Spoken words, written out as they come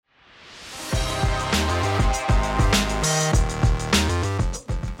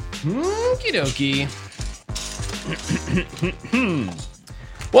Okie dokie.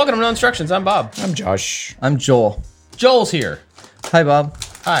 Welcome to No Instructions. I'm Bob. I'm Josh. I'm Joel. Joel's here. Hi, Bob.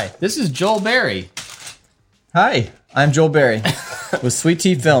 Hi. This is Joel Berry. Hi, I'm Joel Berry with Sweet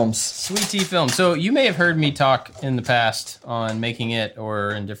Tea Films. Sweet Tea Film. So you may have heard me talk in the past on Making It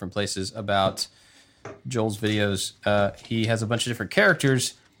or in different places about Joel's videos. He has a bunch of different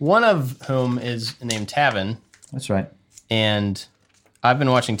characters, one of whom is named Tavin. That's right. And I've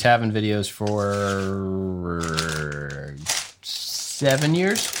been watching Tavin videos for 7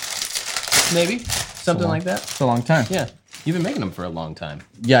 years, maybe, something like that. It's a long time. Yeah, you've been making them for a long time.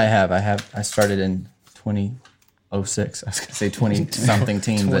 Yeah, I have. I started in 2006. I was going to say 20-something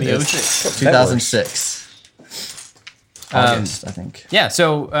teen, but it was 2006. 2006. August, I think. Yeah,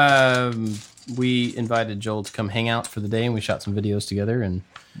 so we invited Joel to come hang out for the day, and we shot some videos together, and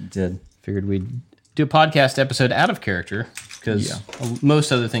Did. figured we'd do a podcast episode out of character, because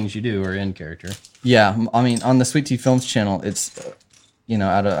most other things you do are in character. Yeah, I mean, on the Sweet Tea Films channel, it's,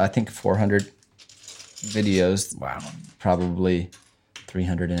 out of, I think, 400 videos. Wow. Probably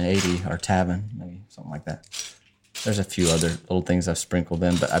 380 are Tavin, maybe something like that. There's a few other little things I've sprinkled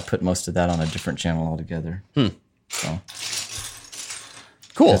in, but I put most of that on a different channel altogether. So,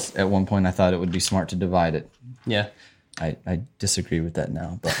 Cool. at one point, I thought it would be smart to divide it. Yeah, I disagree with that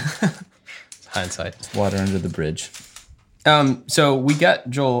now, but hindsight. water under the bridge. So we got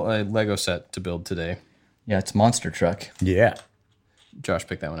Joel a Lego set to build today. Yeah, it's Monster Truck. Yeah. Josh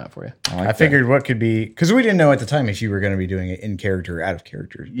picked that one out for you. like I figured what could be, because we didn't know at the time if you were going to be doing it in character or out of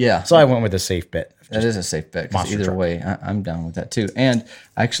character. Yeah. So I went with a safe bet. That is a safe bet, 'cause Monster either Truck. way, I'm down with that too. And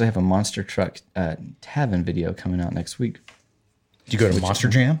I actually have a Monster Truck Tavin video coming out next week. Did you go to Monster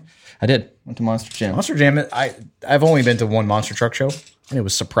Jam? I did. Went to Monster Jam. Monster Jam, I've only been to one Monster Truck show, and it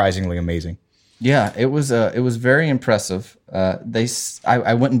was surprisingly amazing. Yeah, it was very impressive. I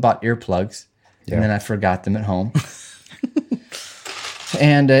went and bought earplugs, and then I forgot them at home.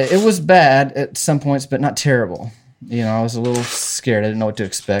 And it was bad at some points, but not terrible. I was a little scared. I didn't know what to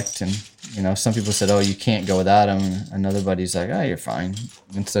expect. And, some people said, oh, you can't go without them. And another buddy's like, oh, you're fine.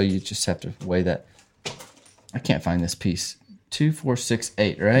 And so you just have to weigh that. I can't find this piece. 2, 4, 6,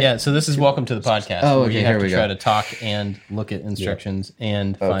 8, right? Yeah, so this is Welcome to the Podcast. Oh, where okay, you have here to we try go. to talk and look at instructions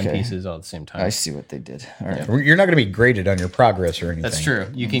and find Okay. pieces all at the same time. I see what they did. All right. You're not going to be graded on your progress or anything. That's true.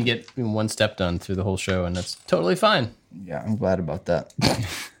 You can get one step done through the whole show, and that's totally fine. Yeah, I'm glad about that.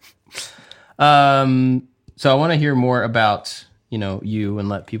 So I want to hear more about you and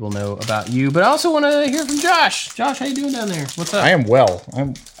let people know about you, but I also want to hear from Josh. Josh, how you doing down there? What's up? I am well.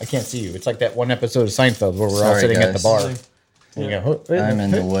 I can't see you. It's like that one episode of Seinfeld where we're all Sorry, sitting at the guys. bar. And you go, I'm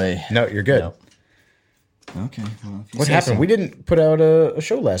in the way. No, you're good. No. Okay. Well, if you What say happened? so. We didn't put out a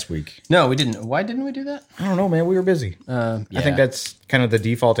show last week. No, we didn't. Why didn't we do that? I don't know, man. We were busy. I Yeah. think that's kind of the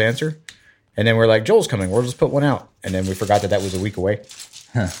default answer. And then we're like, Joel's coming. We'll just put one out. And then we forgot that was a week away.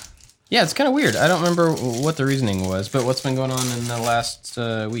 Yeah, it's kind of weird. I don't remember what the reasoning was, but what's been going on in the last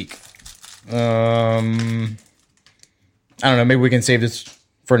week? I don't know. Maybe we can save this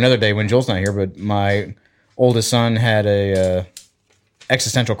for another day when Joel's not here. But my oldest son had a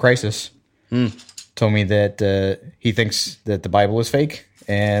existential crisis. Told me that he thinks that the Bible is fake,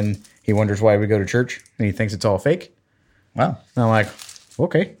 and he wonders why we go to church, and he thinks it's all fake. Wow. And I'm like,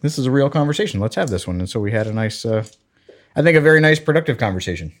 okay, this is a real conversation. Let's have this one. And so we had a nice, I think, a very nice, productive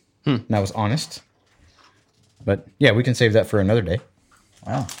conversation. And that was honest. But yeah, we can save that for another day.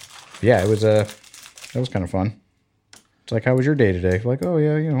 Wow. Yeah, it was that was kind of fun. It's like, how was your day today? Like, oh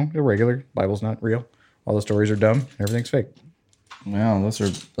yeah, the regular Bible's not real. All the stories are dumb. Everything's fake. Wow, those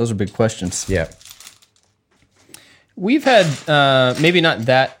are big questions. Yeah. We've had maybe not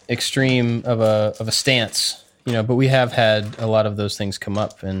that extreme of a stance, but we have had a lot of those things come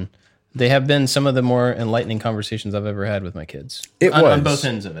up, and they have been some of the more enlightening conversations I've ever had with my kids. It on was. both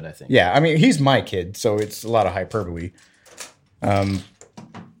ends of it, I think. Yeah, I mean, he's my kid, so it's a lot of hyperbole.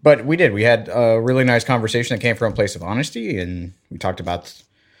 But we did. We had a really nice conversation that came from a place of honesty, and we talked about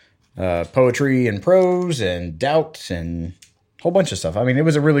poetry and prose and doubt and a whole bunch of stuff. I mean, it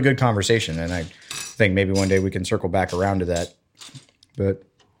was a really good conversation, and I think maybe one day we can circle back around to that. But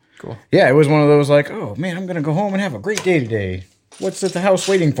Cool. yeah, it was one of those like, oh man, I'm going to go home and have a great day today. What's at the house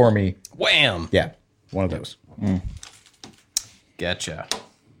waiting for me? Wham! Yeah, one of those. Gotcha.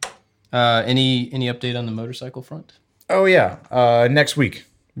 Any update on the motorcycle front? Oh yeah, next week.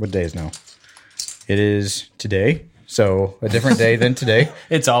 What day is now? It is today, so a different day than today.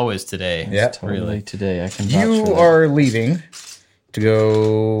 It's always today. Yeah. Totally today. I can vouch for You that. are leaving to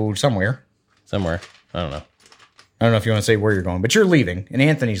go somewhere. Somewhere. I don't know. I don't know if you want to say where you're going, but you're leaving, and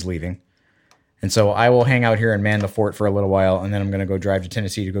Anthony's leaving. And so I will hang out here and man the fort for a little while, and then I'm going to go drive to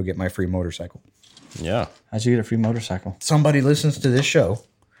Tennessee to go get my free motorcycle. Yeah. How'd you get a free motorcycle? Somebody listens to this show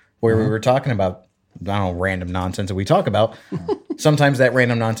where we were talking about, I don't know, random nonsense that we talk about. Sometimes that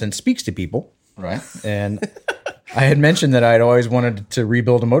random nonsense speaks to people. Right. And I had mentioned that I'd always wanted to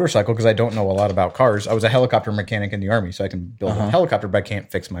rebuild a motorcycle because I don't know a lot about cars. I was a helicopter mechanic in the Army, so I can build a helicopter, but I can't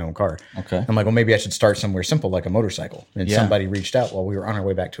fix my own car. Okay. I'm like, well, maybe I should start somewhere simple like a motorcycle. And somebody reached out while we were on our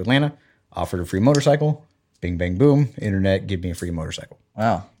way back to Atlanta, offered a free motorcycle. Bing, bang, boom. Internet, give me a free motorcycle.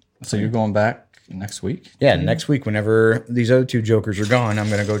 Wow. So you're going back next week? Yeah, next week, whenever these other two jokers are gone, I'm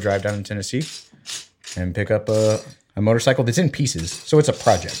going to go drive down to Tennessee and pick up a motorcycle that's in pieces. So it's a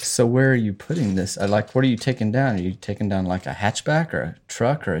project. So where are you putting this? What are you taking down? Are you taking down like a hatchback or a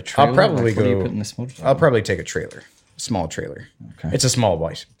truck or a trailer? I'll probably Where are you go. putting this motorcycle? I'll probably take a trailer, a small trailer. Okay. It's a small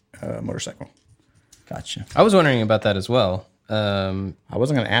motorcycle. Gotcha. I was wondering about that as well. I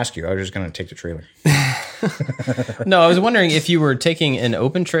wasn't going to ask you. I was just going to take the trailer. No, I was wondering if you were taking an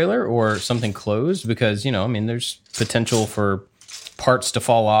open trailer or something closed because, I mean, there's potential for parts to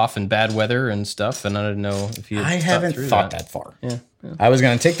fall off in bad weather and stuff. And I didn't know if you had I haven't through thought that far. Yeah. I was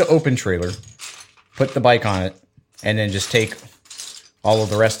going to take the open trailer, put the bike on it, and then just take all of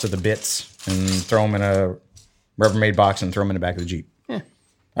the rest of the bits and throw them in a Rubbermaid box and throw them in the back of the Jeep. Yeah.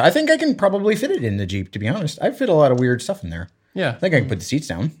 I think I can probably fit it in the Jeep, to be honest. I fit a lot of weird stuff in there. Yeah. I think I can put the seats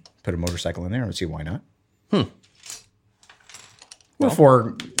down, put a motorcycle in there, and see why not. Well,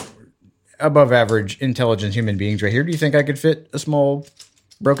 for above average intelligent human beings right here, do you think I could fit a small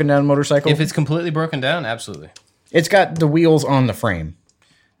broken down motorcycle? If it's completely broken down, absolutely. It's got the wheels on the frame.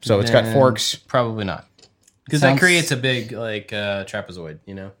 So it's got forks. Probably not. Because that creates a big, trapezoid,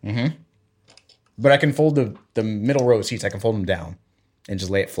 But I can fold the middle row seats. I can fold them down and just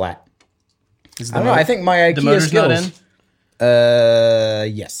lay it flat. I don't know. I think my IKEA the motor's skills. not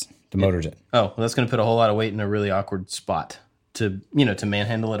in? Yes. The motor's in. Oh, well, that's going to put a whole lot of weight in a really awkward spot to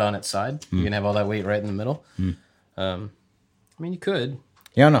manhandle it on its side. You're going to have all that weight right in the middle. I mean, you could.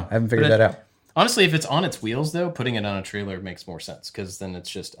 Yeah, no, I haven't figured that out. Honestly, if it's on its wheels, though, putting it on a trailer makes more sense because then it's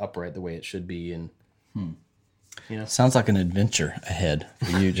just upright the way it should be. And Sounds like an adventure ahead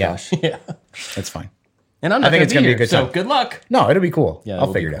for you, Josh. yeah, That's fine. and I'm not I think it's going to be a here, good time. So good luck. No, it'll be cool. Yeah, I'll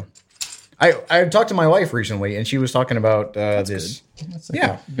it'll be figure it out. I talked to my wife recently, and she was talking about this. That's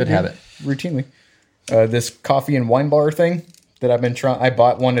a good habit. Routinely. This coffee and wine bar thing that I've been trying. I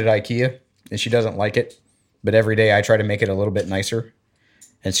bought one at IKEA, and she doesn't like it. But every day I try to make it a little bit nicer.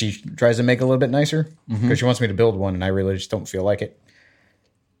 And she tries to make it a little bit nicer because she wants me to build one, and I really just don't feel like it.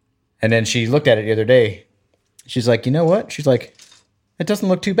 And then she looked at it the other day. She's like, you know what? She's like, it doesn't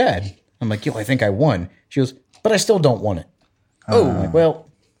look too bad. I'm like, yo, I think I won. She goes, but I still don't want it. I'm like, well,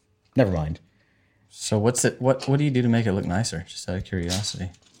 never mind. So what's it? What do you do to make it look nicer? Just out of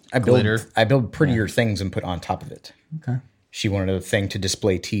curiosity. I build Glitter. prettier things and put on top of it. Okay. She wanted a thing to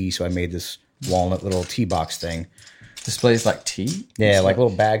display tea, so I made this walnut little tea box thing. Displays like tea. Yeah, like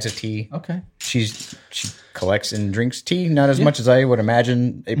little bags of tea. Okay. She collects and drinks tea, not as much as I would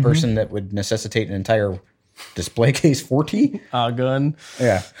imagine a person that would necessitate an entire display case for tea. Gun.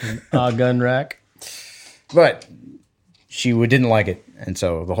 Yeah, Gun rack. but she didn't like it, and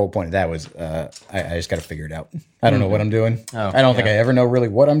so the whole point of that was I just got to figure it out. I don't know what I'm doing. I don't think I ever know really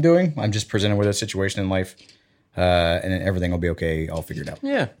what I'm doing. I'm just presented with a situation in life, and then everything will be okay. I'll figure it out.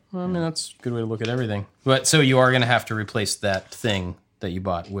 Yeah, well, I mean that's a good way to look at everything. But so you are going to have to replace that thing that you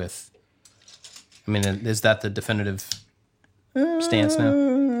bought with. I mean, is that the definitive stance now?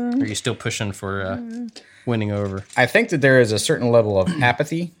 Or are you still pushing for winning over? I think that there is a certain level of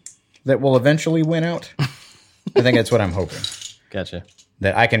apathy that will eventually win out. I think that's what I'm hoping. Gotcha.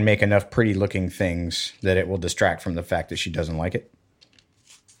 That I can make enough pretty looking things that it will distract from the fact that she doesn't like it.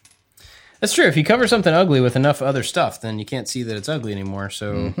 That's true. If you cover something ugly with enough other stuff, then you can't see that it's ugly anymore.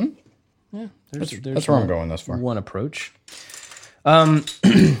 So, yeah, there's That's where I'm going thus far. one approach. Well,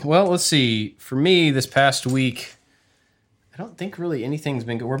 let's see. For me, this past week, I don't think really anything's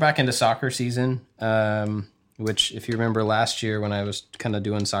been good. We're back into soccer season, which, if you remember last year when I was kind of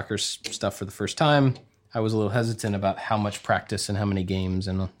doing soccer stuff for the first time, I was a little hesitant about how much practice and how many games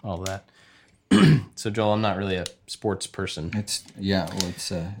and all that. So, Joel, I'm not really a sports person. It's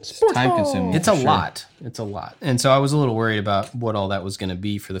time consuming. It's a lot. It's a lot. And so I was a little worried about what all that was going to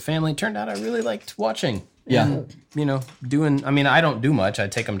be for the family. It turned out I really liked watching. Yeah. And, doing, I mean, I don't do much. I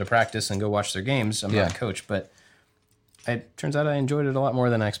take them to practice and go watch their games. I'm not a coach, but it turns out I enjoyed it a lot more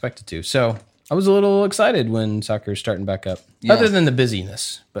than I expected to. So I was a little excited when soccer is starting back up, other than the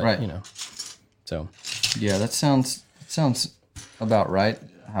busyness. But, so. Yeah, that sounds about right.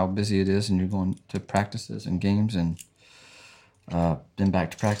 How busy it is, and you're going to practices and games, and been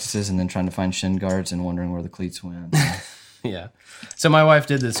back to practices and then trying to find shin guards and wondering where the cleats went. Yeah. So my wife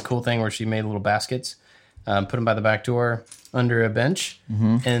did this cool thing where she made little baskets, put them by the back door under a bench,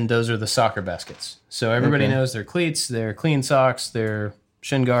 and those are the soccer baskets. So everybody knows their cleats, their clean socks, their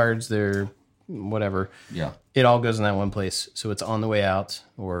shin guards, their whatever. Yeah. It all goes in that one place. So it's on the way out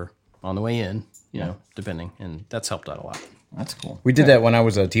or on the way in, you know, depending. And that's helped out a lot. That's cool. We did that when I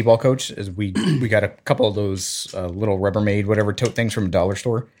was a T-ball coach. Is we got a couple of those little Rubbermaid whatever tote things from a dollar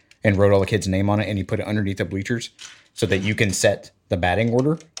store and wrote all the kids' name on it, and you put it underneath the bleachers so that you can set the batting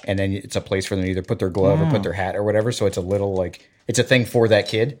order, and then it's a place for them to either put their glove or put their hat or whatever. So it's a little like it's a thing for that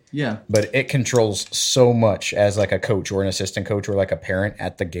kid. Yeah. But it controls so much as like a coach or an assistant coach or like a parent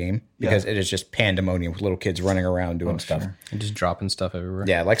at the game because it is just pandemonium with little kids running around doing stuff. Sure. And just dropping stuff everywhere.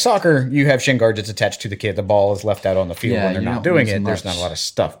 Yeah, like soccer, you have shin guards. It's attached to the kid. The ball is left out on the field Yeah, when they're you not don't doing lose it. There's much. not a lot of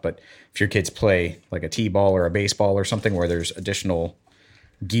stuff. But if your kids play like a T-ball or a baseball or something where there's additional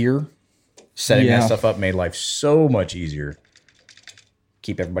gear, setting that stuff up made life so much easier.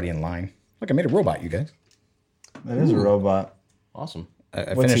 Keep everybody in line. Look, I made a robot, you guys. That is a robot. Awesome.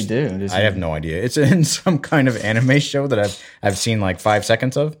 I What's he finished- do? I have no idea. It's in some kind of anime show that I've seen like 5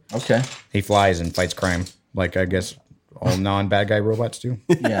 seconds of. Okay. He flies and fights crime, like I guess all non-bad guy robots do.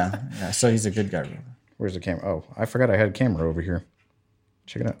 Yeah. Yeah. So he's a good guy. Where's the camera? Oh, I forgot I had a camera over here.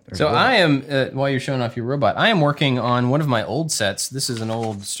 Check it out. There's So a robot. I am, while you're showing off your robot, I am working on one of my old sets. This is an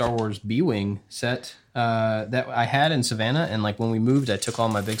old Star Wars B-Wing set that I had in Savannah. And like when we moved, I took all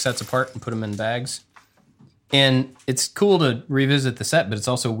my big sets apart and put them in bags. And it's cool to revisit the set, but it's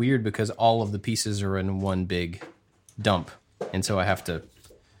also weird because all of the pieces are in one big dump. And so I have to,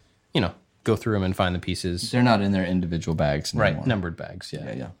 you know, go through them and find the pieces. They're not in their individual bags anymore. Right, numbered bags.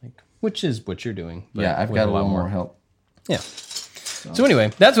 Yeah. Yeah. Like, which is what you're doing. but Yeah. I've with got a little more help. Yeah. So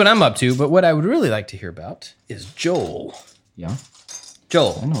anyway, that's what I'm up to. But what I would really like to hear about is Joel. Yeah. I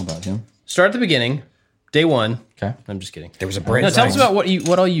Joel, know about him. start at the beginning, day one. Okay. I'm just kidding. There was a bread. No, tell us about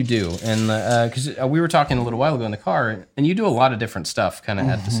what all you do, and because we were talking a little while ago in the car, and you do a lot of different stuff, kind of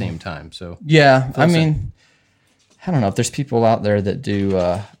at the same time. So Yeah, I mean, I don't know if there's people out there that do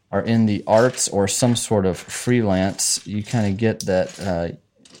are in the arts or some sort of freelance. You kind of get that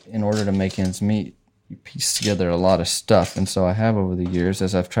in order to make ends meet, you piece together a lot of stuff, and so I have over the years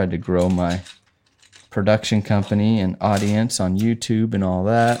as I've tried to grow my production company and audience on YouTube and all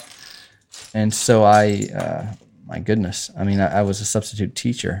that. And so my goodness, I mean, I was a substitute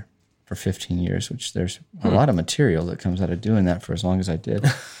teacher for 15 years, which there's a lot of material that comes out of doing that for as long as I did.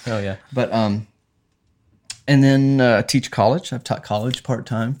 oh yeah, But and then teach college. I've taught college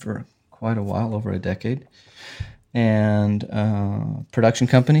part-time for quite a while, over a decade. And production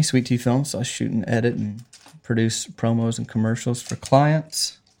company, Sweet Tea Films. So I shoot and edit and produce promos and commercials for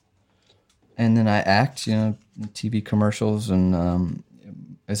clients. And then I act, you know, TV commercials. And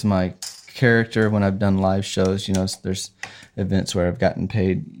as my character, when I've done live shows, you know, there's events where I've gotten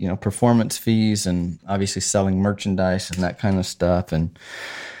paid, you know, performance fees and obviously selling merchandise and that kind of stuff. And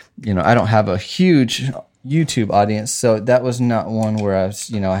you know, I don't have a huge YouTube audience, so that was not one where I was,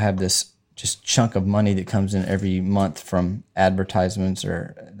 you know, I have this just chunk of money that comes in every month from advertisements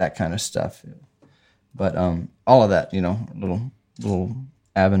or that kind of stuff. But all of that, you know, little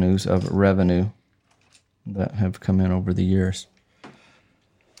avenues of revenue that have come in over the years.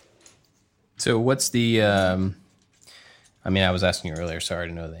 So what's the? I mean, I was asking you earlier. Sorry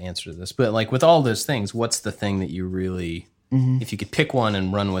to know the answer to this, but like with all those things, what's the thing that you really, if you could pick one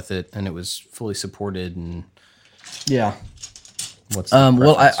and run with it, and it was fully supported, and Yeah. what's the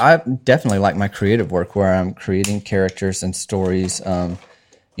Well, preference? I definitely like my creative work where I'm creating characters and stories.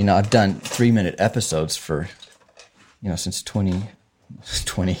 You know, I've done 3-minute episodes for, you know, since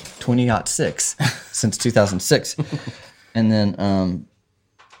 2006, since 2006. And then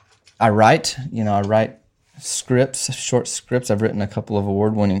I write scripts, short scripts. I've written a couple of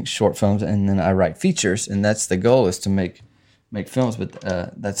award-winning short films, and then I write features. And that's the goal, is to make films. But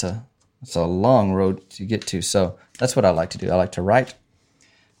that's a long road to get to. So that's what I like to do. I like to write.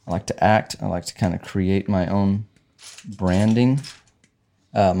 I like to act. I like to kind of create my own branding,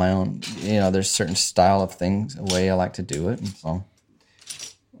 my own. You know, there's certain style of things, a way I like to do it, and so.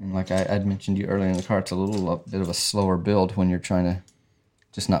 And like I'd mentioned to you earlier in the car, it's a bit of a slower build when you're trying to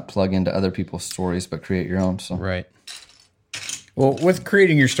just not plug into other people's stories, but create your own. So right. Well, with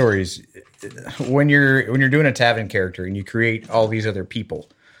creating your stories, when you're doing a Tavin character and you create all these other people,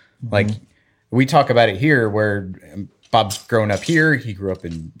 like we talk about it here, where Bob's grown up here, he grew up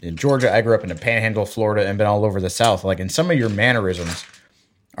in Georgia, I grew up in the Panhandle, Florida, and been all over the South. Like, and some of your mannerisms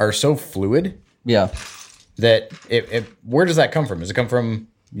are so fluid yeah, that where does that come from? Does it come from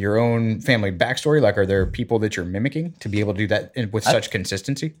your own family backstory? Like, are there people that you're mimicking to be able to do that with such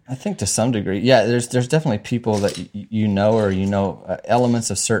consistency? I think to some degree, yeah. There's definitely people that you know, or elements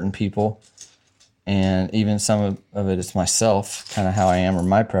of certain people, and even some of it is myself, kind of how I am or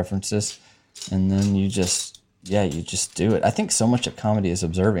my preferences, and then you just do it. I think so much of comedy is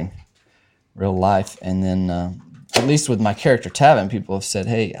observing real life, and then at least with my character Tavin, people have said,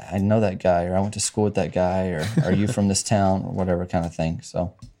 "Hey, I know that guy," or "I went to school with that guy," or "Are you from this town?" or whatever kind of thing.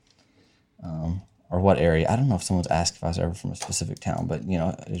 So, or what area? I don't know if someone's asked if I was ever from a specific town, but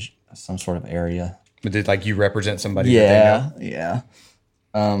some sort of area. But did like you represent somebody? Yeah, yeah.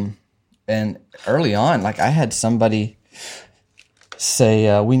 And early on, like I had somebody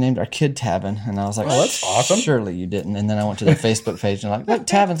say, we named our kid Tavin, and I was like, "Oh, that's awesome." Surely you didn't. And then I went to their Facebook page and like, look,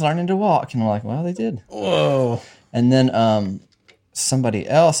 Tavin's learning to walk, and I'm like, well, they did. Whoa. And then somebody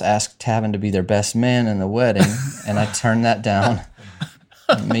else asked Tavin to be their best man in the wedding, and I turned that down.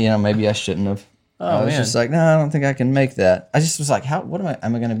 Maybe I shouldn't have. I was just like, no, I don't think I can make that. I just was like, what am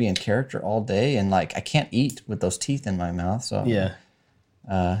I going to be in character all day? And like, I can't eat with those teeth in my mouth. So Yeah.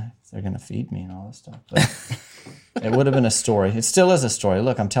 they're going to feed me and all this stuff. But it would have been a story. It still is a story.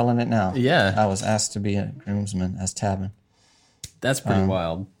 Look, I'm telling it now. Yeah. I was asked to be a groomsman as Tavin. That's pretty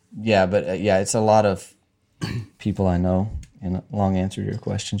wild. Yeah, but it's a lot of people I know, in a long answer to your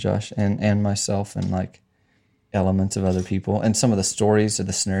question, Josh, and myself, and like elements of other people. And some of the stories or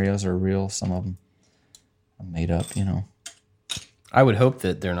the scenarios are real. Some of them are made up, I would hope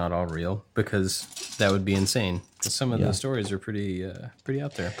that they're not all real, because that would be insane. 'Cause some of the stories are pretty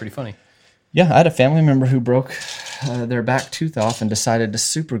out there, pretty funny. Yeah, I had a family member who broke their back tooth off and decided to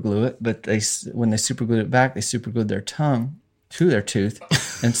super glue it. But when they super glued it back, they super glued their tongue to their tooth.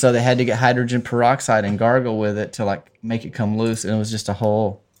 And so they had to get hydrogen peroxide and gargle with it to like make it come loose. And it was just a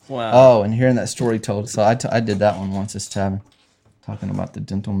whole, Wow. Oh, and hearing that story told. So I did that one once this time, talking about the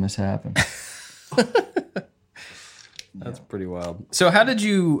dental mishap. And That's pretty wild. So how did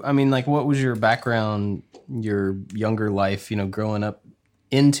you, what was your background, your younger life, growing up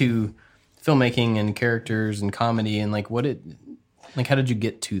into filmmaking and characters and comedy, and how did you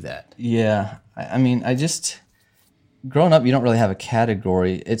get to that? yeah, growing up, you don't really have a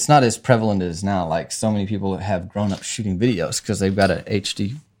category. It's not as prevalent as now. Like so many people have grown up shooting videos because they've got a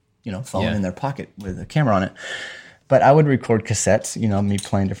HD, phone in their pocket with a camera on it. But I would record cassettes, me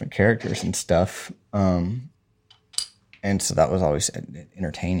playing different characters and stuff. And so that was always an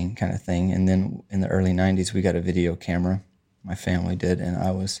entertaining kind of thing. And then in the early 90s, we got a video camera. My family did. And I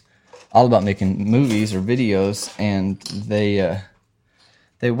was all about making movies or videos. And they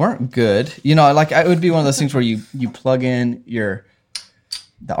weren't good. It would be one of those things where you plug in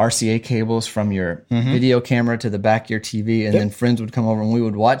the RCA cables from your video camera to the back of your TV. And then friends would come over and we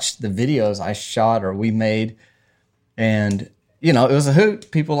would watch the videos I shot or we made. And it was a hoot.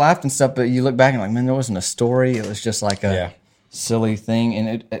 People laughed and stuff, but you look back and like, man, there wasn't a story. It was just like a silly thing.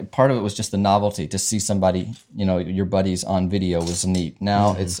 And part of it was just the novelty to see somebody, your buddies on video was neat.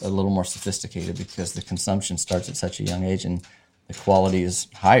 Now it's a little more sophisticated because the consumption starts at such a young age and the quality is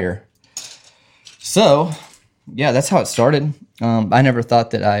higher. So, yeah, that's how it started. I never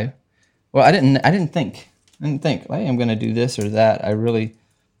thought that I didn't think, hey, I'm going to do this or that. I really...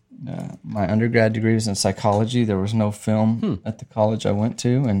 my undergrad degree was in psychology. There was no film at the college I went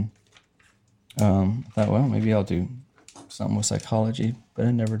to, and I thought, well, maybe I'll do something with psychology, but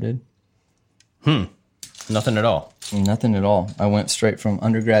I never did. Nothing at all. Nothing at all. I went straight from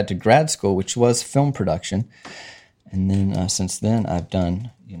undergrad to grad school, which was film production, and then since then I've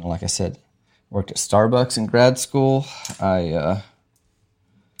done, like I said, worked at Starbucks in grad school. I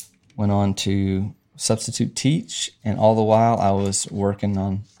went on to substitute teach, and all the while I was working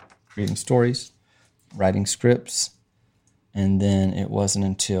on creating stories, writing scripts, and then it wasn't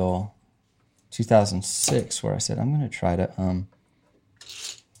until 2006 where I said, I'm going to try to,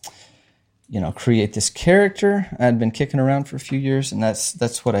 create this character. I had been kicking around for a few years, and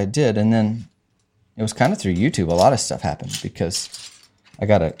that's what I did. And then it was kind of through YouTube. A lot of stuff happened because I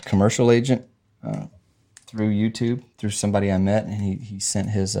got a commercial agent through YouTube, through somebody I met, and he sent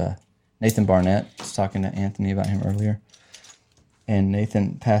his Nathan Barnett. I was talking to Anthony about him earlier. And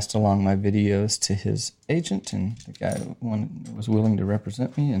Nathan passed along my videos to his agent, and the guy was willing to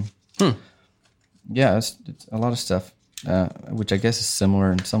represent me. And yeah, it's a lot of stuff, which I guess is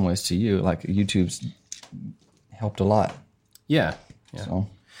similar in some ways to you. Like YouTube's helped a lot. Yeah. So.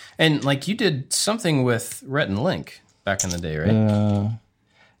 And you did something with Rhett and Link back in the day, right?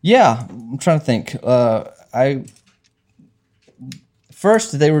 Yeah, I'm trying to think.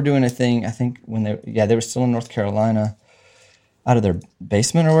 First, they were doing a thing, I think, when they were still in North Carolina, out of their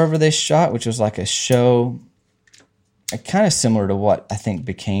basement or wherever they shot, which was like a show kind of similar to what I think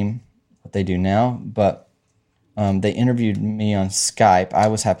became what they do now, but they interviewed me on Skype. I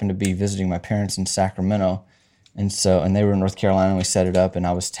happened to be visiting my parents in Sacramento, and they were in North Carolina, and we set it up, and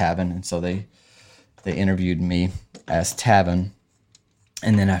I was Tavin, and so they interviewed me as Tavin,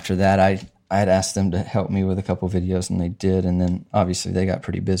 and then after that, I had asked them to help me with a couple videos, and they did, and then obviously they got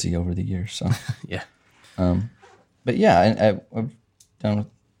pretty busy over the years. So Yeah. but yeah, I've done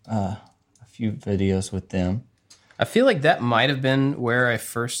a few videos with them. I feel like that might have been where I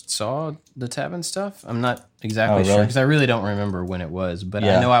first saw the Tavin stuff. I'm not exactly sure really? because I really don't remember when it was, but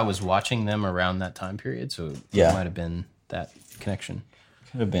Yeah. I know I was watching them around that time period, so Yeah. it might have been that connection.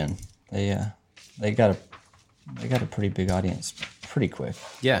 Could have been. They got a pretty big audience pretty quick.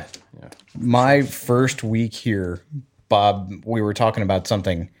 Yeah. Yeah. My first week here, Bob, we were talking about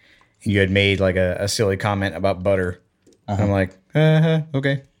something. You had made like a silly comment about butter. And I'm like,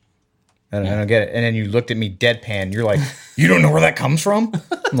 okay. I don't get it. And then you looked at me deadpan. You're like, you don't know where that comes from?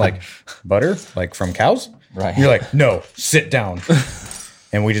 I'm like, butter? Like from cows? Right. You're like, no, sit down.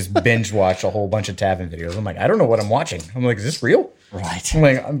 And we just binge watched a whole bunch of Tavin videos. I'm like, I don't know what I'm watching. I'm like, is this real? Right. I'm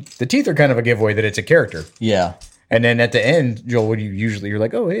like, the teeth are kind of a giveaway that it's a character. Yeah. And then at the end, Joel, you're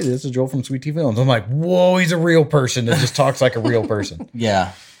like, oh, hey, this is Joel from Sweet Tea Films. I'm like, whoa, he's a real person that just talks like a real person.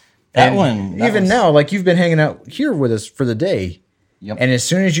 Yeah. Even now, like you've been hanging out here with us for the day. Yep. And as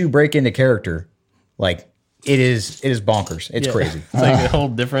soon as you break into character, like it is bonkers. It's crazy. It's like a whole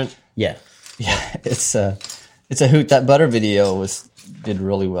different. Yeah. Yeah, it's a hoot. That butter video did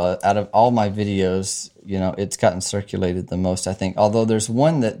really well. Out of all my videos, it's gotten circulated the most, I think. Although there's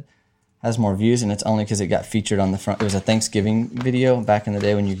one that has more views, and it's only because it got featured on the front. It was a Thanksgiving video back in the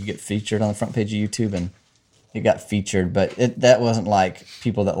day when you could get featured on the front page of YouTube, and it got featured. But that wasn't like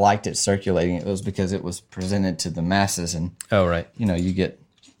people that liked it circulating. It was because it was presented to the masses, and Oh, right. you get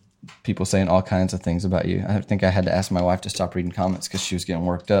people saying all kinds of things about you. I think I had to ask my wife to stop reading comments because she was getting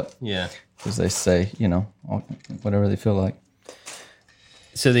worked up. Yeah. Because they say, whatever they feel like.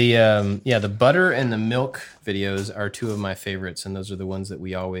 So the butter and the milk videos are two of my favorites, and those are the ones that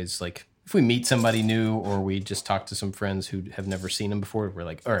we always like. If we meet somebody new or we just talk to some friends who have never seen them before, we're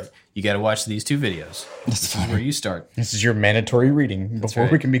like, all right, you got to watch these two videos. This is where you start. This is your mandatory reading before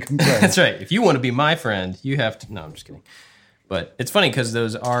right. we can become friends. That's right. If you want to be my friend, you have to. No, I'm just kidding. But it's funny because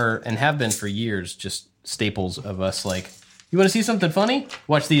those are and have been for years just staples of us. Like, you want to see something funny?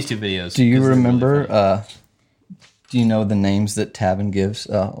 Watch these two videos. Do you 'cause they're really remember, funny. do you know the names that Tavin gives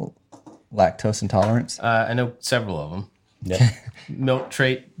lactose intolerance? I know several of them. Yeah. Milk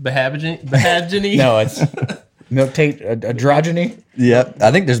trait behageny. No, it's milk tate androgyny. Yep.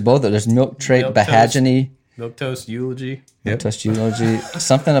 I think there's both. There's milk trait, Milk toast. behageny, Milk toast eulogy. Yep. toast eulogy,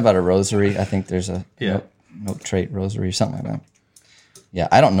 something about a rosary. I think there's a Yeah. milk trait rosary, something like that. Yeah,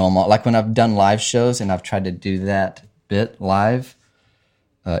 I don't know them all. Like when I've done live shows and I've tried to do that bit live,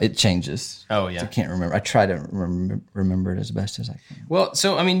 it changes. Oh, yeah. I can't remember. I try to remember it as best as I can. Well,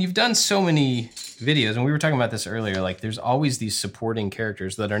 so I mean, you've done so many videos, and we were talking about this earlier. Like, there's always these supporting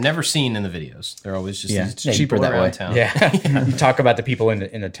characters that are never seen in the videos. They're always just Yeah. these Cheaper people that around way. town. Yeah. You talk about the people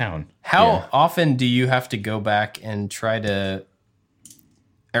in the town. How often do you have to go back and try to,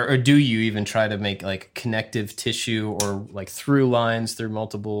 or do you even try to make like connective tissue or like through lines through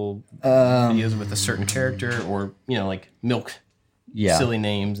multiple videos with a certain character, or like milk Yeah. silly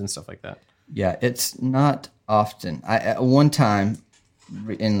names and stuff like that? Yeah, it's not often. At one time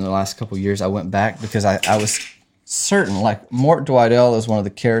in the last couple of years, I went back because I was certain, like Mort Dwidell is one of the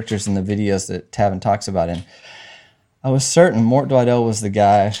characters in the videos that Tavin talks about in. I was certain Mort Dwidell was the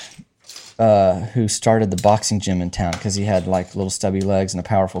guy who started the boxing gym in town because he had like little stubby legs and a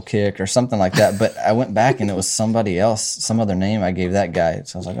powerful kick or something like that. But I went back and it was somebody else, some other name I gave that guy.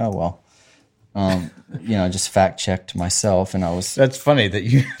 So I was like, oh, well. Just fact checked myself, and That's funny that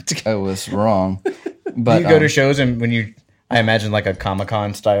you I was wrong. But you go to shows and I imagine like a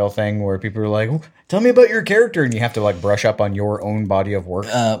Comic-Con style thing where people are like, tell me about your character, and you have to like brush up on your own body of work.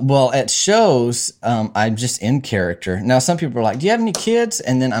 well, at shows, I'm just in character. Now, some people are like, do you have any kids?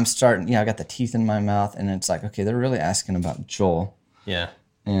 And then I'm starting, I got the teeth in my mouth, and it's like, okay, they're really asking about Joel. Yeah.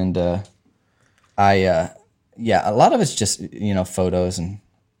 And a lot of it's just, photos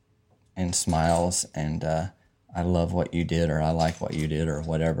and smiles, and I love what you did, or I like what you did, or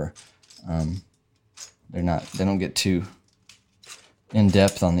whatever. They don't get too in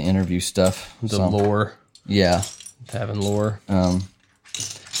depth on the interview stuff. The lore. Yeah. Having lore.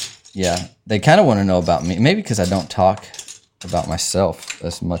 Yeah. They kind of want to know about me. Maybe because I don't talk about myself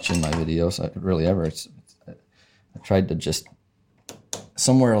as much in my videos. I tried to just,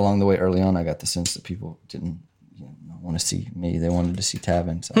 somewhere along the way early on, I got the sense that people didn't know want to see me. They wanted to see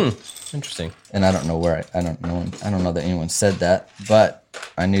Tavin. So. Interesting. And I don't know where I don't know that anyone said that, but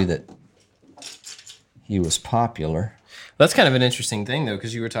I knew that he was popular. That's kind of an interesting thing, though,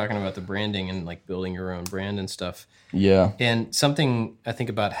 because you were talking about the branding and like building your own brand and stuff. Yeah. And something I think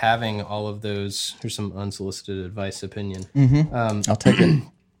about having all of those, here's some unsolicited advice opinion. I'll take it.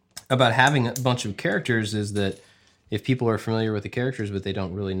 About having a bunch of characters is that if people are familiar with the characters, but they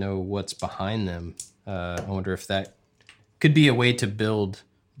don't really know what's behind them, I wonder if that could be a way to build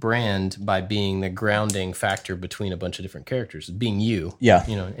brand by being the grounding factor between a bunch of different characters, being you. Yeah.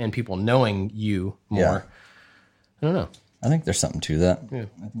 And people knowing you more. Yeah. I don't know. I think there's something to that. Yeah.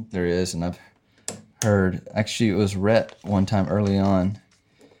 I think there is, and I've heard. Actually, it was Rhett one time early on.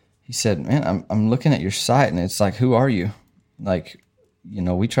 He said, "Man, I'm looking at your site, and it's like, who are you? Like,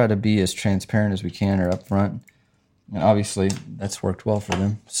 we try to be as transparent as we can or upfront, and obviously that's worked well for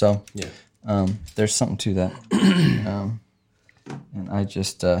them. So, Yeah. There's something to that, and I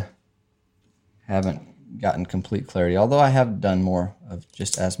just haven't gotten complete clarity. Although I have done more of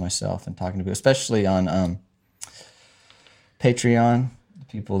just as myself and talking to people, especially on Patreon.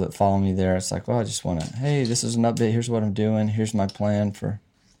 People that follow me there, it's like, well, I just want to, hey, this is an update. Here's what I'm doing. Here's my plan for,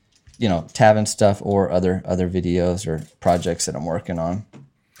 Tavin stuff or other videos or projects that I'm working on.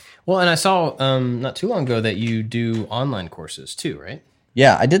 Well, and I saw not too long ago that you do online courses too, right?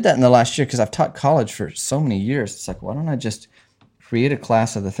 Yeah, I did that in the last year because I've taught college for so many years. It's like, why don't I just create a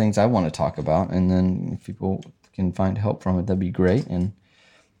class of the things I want to talk about, and then if people can find help from it, that'd be great. And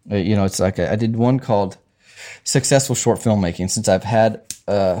it's like I did one called Successful Short Filmmaking. Since I've had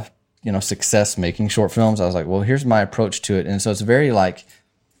success making short films, I was like, well, here's my approach to it. And so it's very like,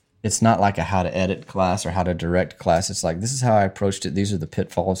 it's not like a how to edit class or how to direct class. It's like, this is how I approached it. These are the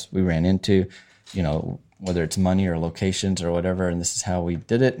pitfalls we ran into, whether it's money or locations or whatever. And this is how we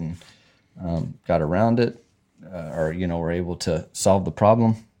did it and got around it, or were able to solve the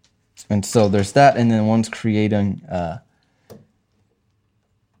problem. And so there's that. And then one's creating,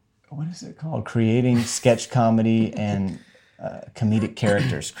 what is it called? Creating sketch comedy and comedic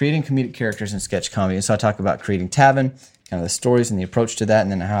characters. Creating comedic characters and sketch comedy. And so I talk about creating Tavin, kind of the stories and the approach to that,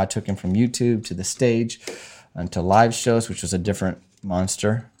 and then how I took him from YouTube to the stage and to live shows, which was a different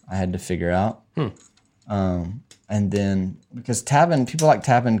monster I had to figure out. And then, because Tavin, people like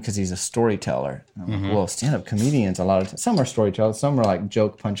Tavin because he's a storyteller. Like, well, stand-up comedians, a lot of times, some are storytellers, some are like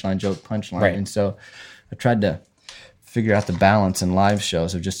joke, punchline. Right. And so I tried to figure out the balance in live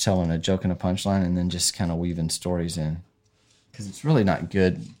shows of just telling a joke and a punchline and then just kind of weaving stories in. Because it's really not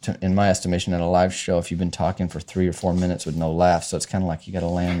good, in my estimation, at a live show if you've been talking for 3 or 4 minutes with no laughs. So it's kind of like you got to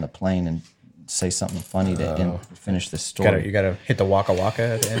land the plane and say something funny to finish the story. You gotta hit the waka waka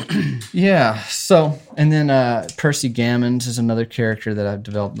at the end. Yeah. So, and then Percy Gammons is another character that I've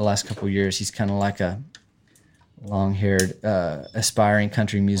developed the last couple of years. He's kind of like a long-haired, aspiring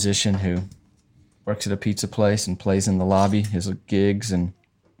country musician who works at a pizza place and plays in the lobby, his gigs, and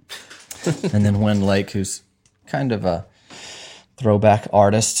then Wend Lake, who's kind of a throwback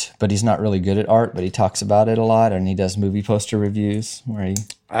artist, but he's not really good at art, but he talks about it a lot, and he does movie poster reviews where he...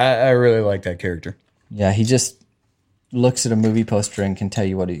 I really like that character. Yeah, he just looks at a movie poster and can tell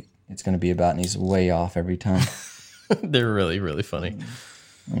you what it's going to be about, and he's way off every time. They're really, really funny.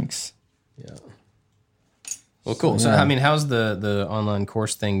 Thanks. Yeah. Well, cool. So, I mean, how's the online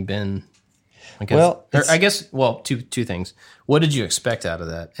course thing been? I guess, two things. What did you expect out of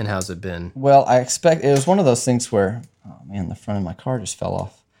that, and how's it been? Well, it was one of those things where, oh man, the front of my car just fell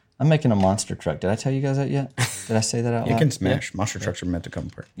off. I'm making a monster truck. Did I tell you guys that yet? Did I say that out loud? It can smash. Monster trucks are meant to come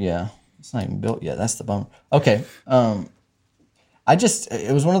apart. Yeah. It's not even built yet. That's the bummer. Okay.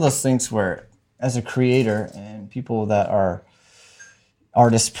 It was one of those things where, as a creator, and people that are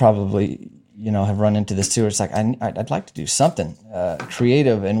artists probably, have run into this too. It's like, I'd like to do something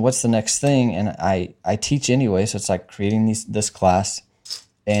creative, and what's the next thing? And I teach anyway, so it's like creating this class.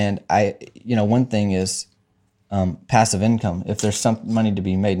 And one thing is passive income. If there's some money to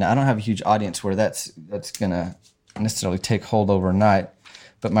be made. Now, I don't have a huge audience where that's going to necessarily take hold overnight.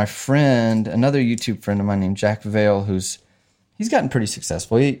 But my friend, another YouTube friend of mine named Jack Vale, he's gotten pretty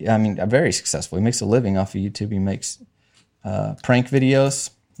successful. Very successful. He makes a living off of YouTube. He makes prank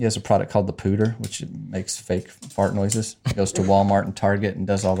videos. He has a product called the Pooter, which makes fake fart noises. He goes to Walmart and Target and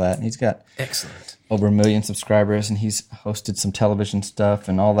does all that. And he's got over 1 million subscribers, and he's hosted some television stuff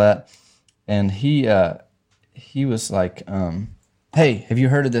and all that. And he was like, hey, have you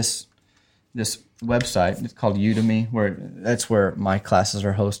heard of this website? It's called Udemy, that's where my classes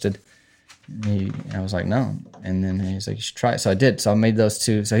are hosted. And I was like, no. And then he's like, you should try it. So I did. So I made those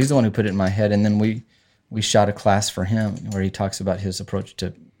two. So he's the one who put it in my head. And then we shot a class for him where he talks about his approach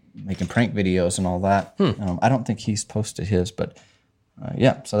to making prank videos and all that. I don't think he's posted his, but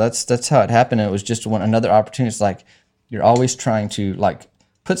yeah. So that's how it happened. And it was just another opportunity. It's like you're always trying to like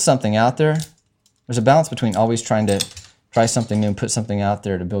put something out there. There's a balance between always trying to try something new and put something out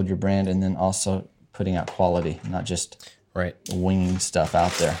there to build your brand, and then also putting out quality, not just winging stuff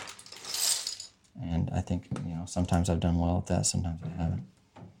out there. And I think, sometimes I've done well at that, sometimes I haven't.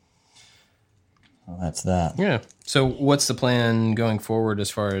 So that's that. Yeah. So what's the plan going forward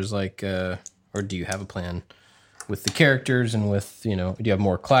as far as like, or do you have a plan with the characters and with, do you have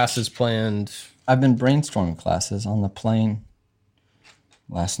more classes planned? I've been brainstorming classes on the plane.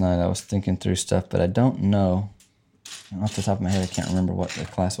 Last night I was thinking through stuff, but I don't know. Off the top of my head, I can't remember what the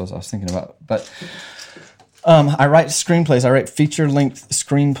class was I was thinking about. But I write screenplays. I write feature-length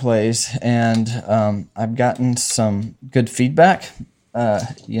screenplays, and I've gotten some good feedback.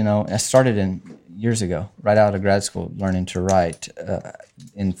 I started years ago, right out of grad school, learning to write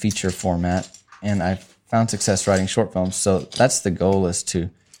in feature format, and I found success writing short films. So that's the goal, is to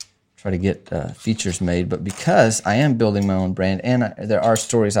try to get features made. But because I am building my own brand, and there are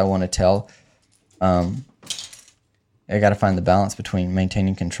stories I want to tell, I got to find the balance between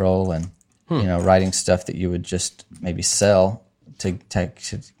maintaining control and writing stuff that you would just maybe sell to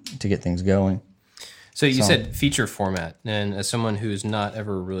get things going. So you said feature format, and as someone who's not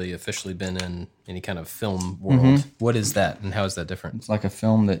ever really officially been in any kind of film world, what is that, and how is that different? It's like a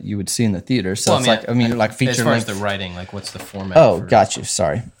film that you would see in the theater. So like feature as far length. as the writing, like what's the format? Oh, got you.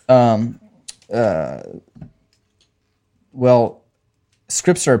 Sorry. Well,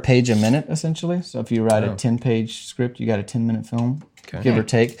 scripts are a page a minute, essentially. So if you write a 10-page script, you got a 10-minute film, give or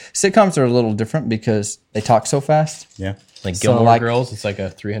take. Sitcoms are a little different because they talk so fast. Yeah. Like Gilmore Girls, it's like a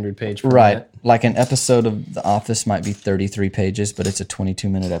 300-page format. Right. Like an episode of The Office might be 33 pages, but it's a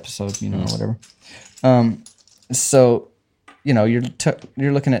 22-minute episode, or whatever. So,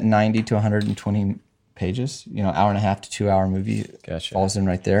 you're looking at 90 to 120 pages, hour and a half to 2 hour movie falls in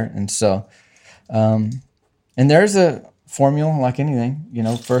right there. And so, and there's a formula like anything,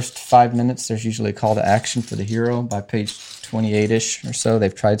 first 5 minutes, there's usually a call to action for the hero. By page 28-ish or so,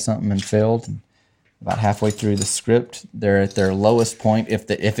 they've tried something and failed. And about halfway through the script, they're at their lowest point. If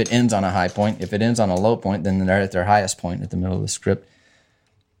it ends on a high point, if it ends on a low point, then they're at their highest point at the middle of the script.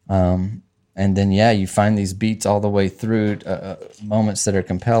 And then, you find these beats all the way through, moments that are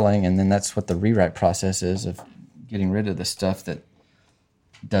compelling, and then that's what the rewrite process is, of getting rid of the stuff that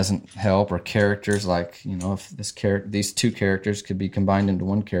doesn't help, or characters like, if these two characters could be combined into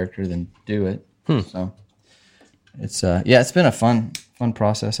one character, then do it. So it's it's been a fun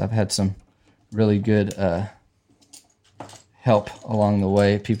process. I've had some really good help along the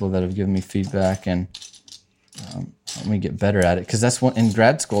way, people that have given me feedback and helped me get better at it. Because that's what, in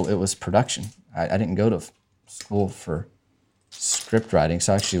grad school, it was production. I didn't go to school for script writing,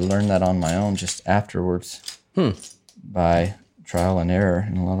 so I actually learned that on my own just afterwards by trial and error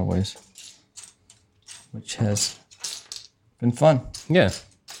in a lot of ways, which has been fun. Yeah.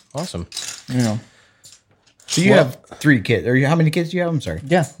 Awesome. So you have 3 kids. Or how many kids do you have? I'm sorry.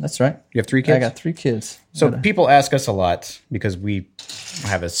 Yeah, that's right. You have 3 kids? I got 3 kids. So people ask us a lot, because we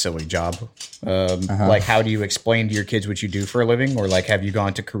have a silly job. Like, how do you explain to your kids what you do for a living? Or like, have you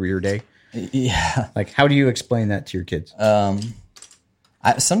gone to career day? Yeah. Like, how do you explain that to your kids?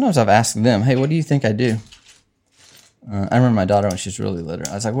 Sometimes I've asked them, hey, what do you think I do? I remember my daughter when she was really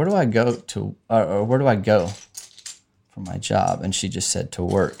little. I was like, where do I go for my job? And she just said, to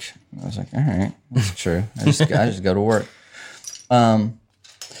work. I was like, all right, that's true. I just go to work. So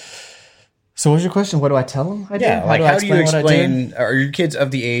what's your question? What do I tell them I do? Yeah, how do you explain, are your kids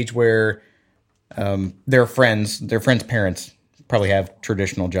of the age where their friends' parents probably have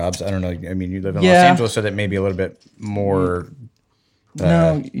traditional jobs? I don't know. I mean, you live in Los Angeles, so that may be a little bit more...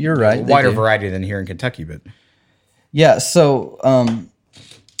 no, you're right. Wider variety than here in Kentucky, but... Yeah, so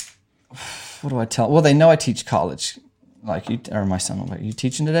what do I tell? Well, they know I teach college. Or my son will be like, you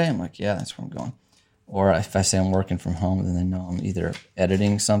teaching today? I'm like, yeah, that's where I'm going. Or if I say I'm working from home, then they know I'm either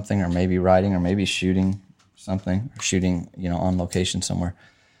editing something, or maybe writing, or maybe shooting something, or shooting, on location somewhere.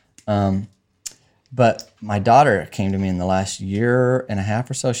 But my daughter came to me in the last year and a half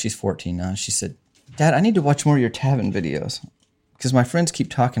or so. She's 14 now. She said, Dad, I need to watch more of your Tavern videos, because my friends keep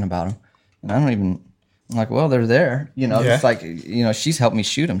talking about them, and I'm like, well, they're there. It's like, she's helped me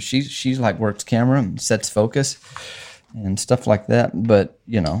shoot them. She's like works camera and sets focus and stuff like that. But,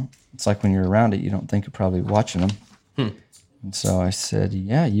 it's like when you're around it, you don't think of probably watching them. And so I said,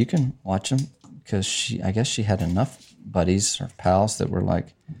 yeah, you can watch them, because I guess she had enough buddies or pals that were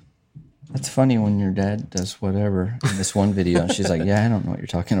like, that's funny when your dad does whatever in this one video. And she's like, yeah, I don't know what you're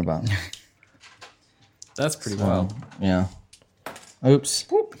talking about. That's pretty wild. Yeah. Oops.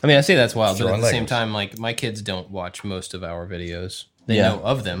 I mean, I say that's wild, but at Throwing the same Legos. time, like my kids don't watch most of our videos. They Yeah. know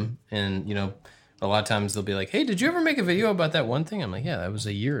of them, and a lot of times they'll be like, "Hey, did you ever make a video about that one thing?" I'm like, "Yeah, that was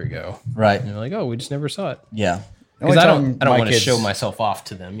a year ago." Right. And they're like, "Oh, we just never saw it." Yeah. Because I don't my want to kids- show myself off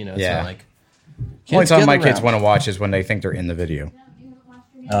to them. It's Yeah. not like Only time my gather kids around. want to watch is when they think they're in the video.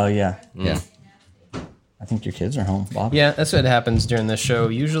 Oh yeah. Yeah. I think your kids are home, Bob. yeah, that's what happens during this show.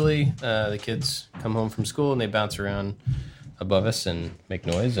 Usually, the kids come home from school and they bounce around above us and make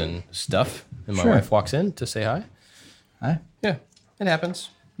noise and stuff. And my Sure. wife walks in to say hi. Hi. Yeah, it happens.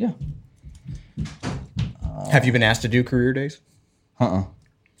 Yeah. Have you been asked to do career days?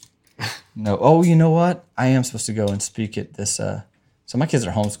 No. Oh, you know what? I am supposed to go and speak at this. So my kids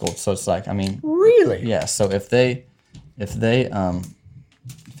are homeschooled, so it's like, I mean, Really? yeah. So if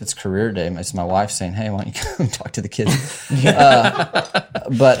it's career day, it's my wife saying, "Hey, why don't you come talk to the kids?"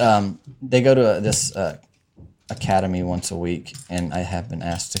 But they go to this academy once a week, and I have been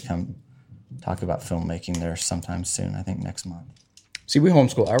asked to come talk about filmmaking there sometime soon. I think next month. See, we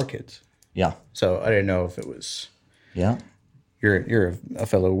homeschool our kids, Yeah. so I didn't know if it was Yeah. you're a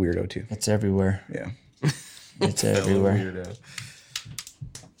fellow weirdo too. It's everywhere. Yeah. It's everywhere. Weirdo.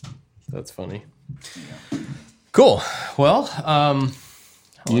 That's funny. Cool. Well, how long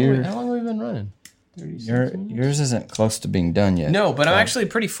have we been running? Yours isn't close to being done yet. No, but I'm actually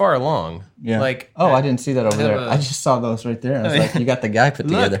pretty far along. Yeah. Like, oh, I didn't see that over have there. a- I just saw those right there. I was like, you got the guy put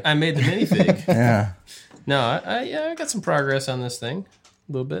look, together. I made the minifig. Yeah. No, I got some progress on this thing,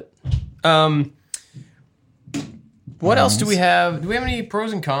 a little bit. What else do we have? Do we have any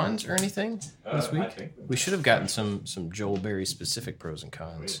pros and cons or anything this week? We should have gotten some Joel Berry specific pros and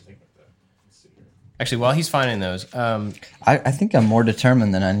cons. Actually, while he's finding those, I think I'm more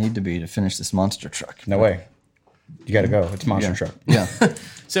determined than I need to be to finish this monster truck. No way. You got to go. It's Monster Truck. Yeah.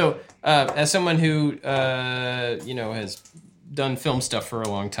 so as someone who has done film stuff for a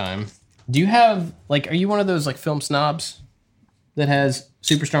long time, do you have are you one of those film snobs that has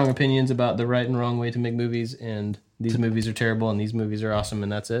super strong opinions about the right and wrong way to make movies, and these movies are terrible and these movies are awesome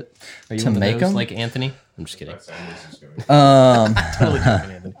and that's it? Are you To one of make those, 'em? like Anthony? I'm just kidding. Totally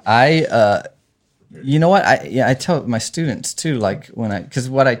joking, Anthony. You know what? I tell my students too, because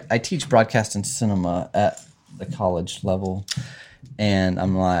I teach broadcast and cinema at the college level, and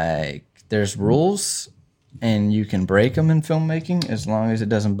I'm like, there's rules, and you can break them in filmmaking as long as it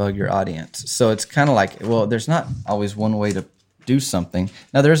doesn't bug your audience. So it's kind of like, well, there's not always one way to do something.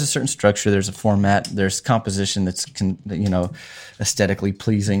 Now there's a certain structure, there's a format, there's composition that's aesthetically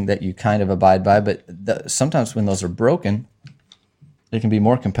pleasing that you kind of abide by, but sometimes when those are broken, it can be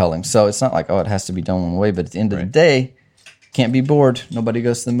more compelling. So it's not like, oh, it has to be done one way, but at the end of the day, can't be bored. Nobody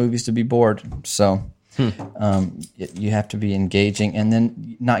goes to the movies to be bored. So you have to be engaging and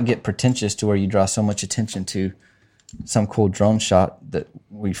then not get pretentious to where you draw so much attention to some cool drone shot that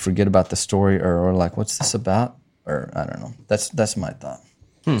we forget about the story or like, what's this about? Or I don't know. That's my thought.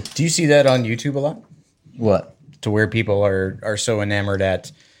 Do you see that on YouTube a lot? What? To where people are so enamored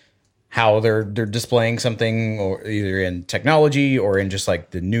at how they're displaying something, or either in technology or in just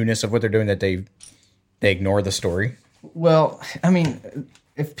like the newness of what they're doing, that they ignore the story. Well, I mean,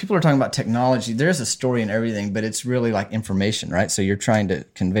 if people are talking about technology, there's a story in everything, but it's really like information, right? So you're trying to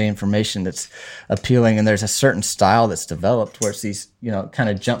convey information that's appealing, and there's a certain style that's developed where it's these, kind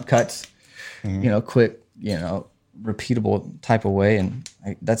of jump cuts, quick, repeatable type of way, and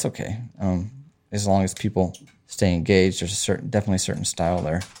that's okay. As long as people stay engaged, there's definitely a certain style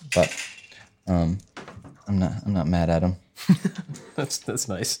there, but I'm not mad at them. That's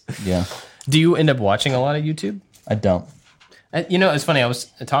nice. Yeah, Do you end up watching a lot of YouTube? I don't. It's funny. I was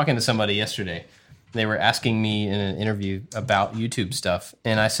talking to somebody yesterday. They were asking me in an interview about YouTube stuff,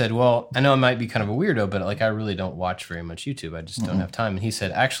 and I said, "Well, I know I might be kind of a weirdo, but I really don't watch very much YouTube. I just don't have time." And he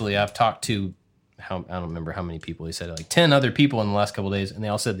said, "Actually, I've talked to I don't remember how many people." He said 10 other people in the last couple of days, and they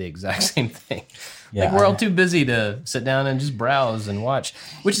all said the exact same thing. Yeah, we're all too busy to sit down and just browse and watch,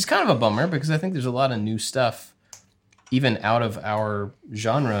 which is kind of a bummer because I think there's a lot of new stuff, even out of our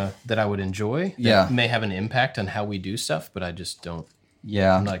genre, that I would enjoy. That Yeah. may have an impact on how we do stuff, but I just don't.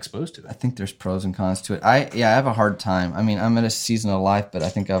 Yeah, I'm not exposed to I it. think there's pros and cons to it. I have a hard time. I mean, I'm at a season of life, but I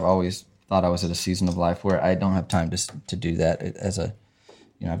think I've always thought I was at a season of life where I don't have time to do that as a,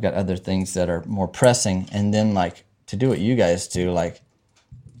 I've got other things that are more pressing, and then to do what you guys do,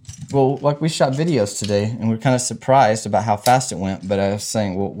 we shot videos today, and we're kind of surprised about how fast it went. But I was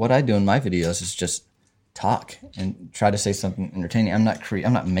saying, well, what I do in my videos is just talk and try to say something entertaining. I'm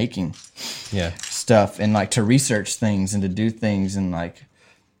not making Yeah. stuff and to research things and to do things and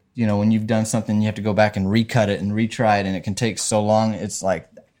when you've done something you have to go back and recut it and retry it and it can take so long. It's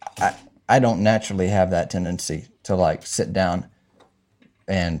I don't naturally have that tendency to sit down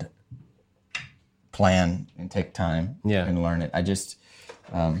and plan and take time and learn it. I just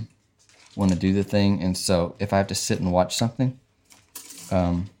want to do the thing. And so if I have to sit and watch something,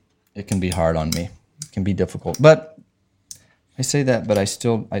 it can be hard on me. It can be difficult. But I say that, but I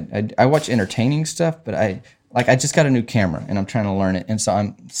still, I watch entertaining stuff, but I just got a new camera and I'm trying to learn it. And so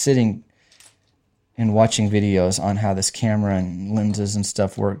I'm sitting and watching videos on how this camera and lenses and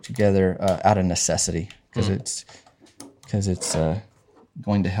stuff work together out of necessity because it's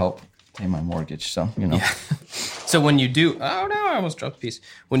going to help pay my mortgage. So, you know. Yeah. So when you do, oh no, I almost dropped a piece.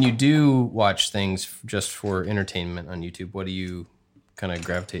 When you do watch things just for entertainment on YouTube, what do you kind of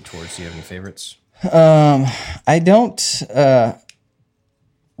gravitate towards? Do you have any favorites? I don't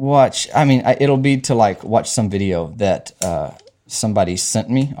watch. I mean, it'll be to like watch some video that somebody sent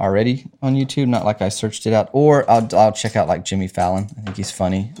me already on YouTube, not like I searched it out. Or I'll check out like Jimmy Fallon. I think he's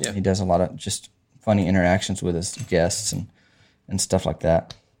funny. Yeah. He does a lot of just funny interactions with his guests and stuff like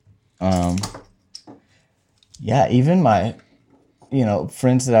that. Yeah, even my,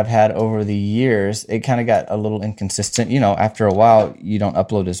 friends that I've had over the years, it kind of got a little inconsistent. After a while, you don't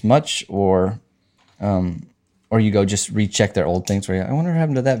upload as much, or you go just recheck their old things. Where I wonder what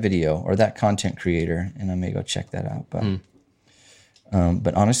happened to that video or that content creator, and I may go check that out.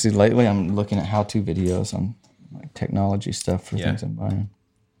 But honestly, lately I'm looking at how-to videos on like technology stuff for things I'm buying.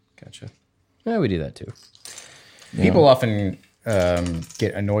 Gotcha. Yeah, we do that too. Yeah. People often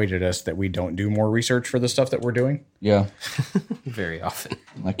get annoyed at us that we don't do more research for the stuff that we're doing. Yeah. Very often.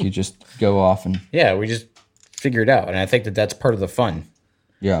 Like you just go off and... Yeah, we just figure it out. And I think that that's part of the fun.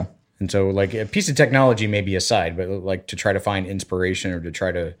 Yeah. And so like a piece of technology may be aside, but like to try to find inspiration or to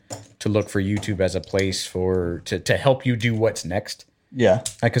try to look for YouTube as a place to help you do what's next. Yeah.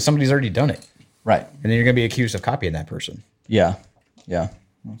 Like, because somebody's already done it. Right. And then you're going to be accused of copying that person. Yeah. Yeah.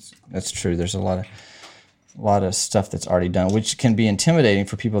 That's true. There's a lot of stuff that's already done, which can be intimidating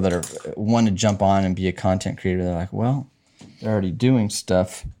for people that want to jump on and be a content creator. They're like, well, they're already doing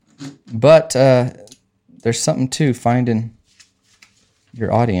stuff. But there's something to finding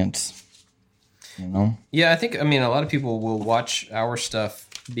your audience, Yeah, I mean, a lot of people will watch our stuff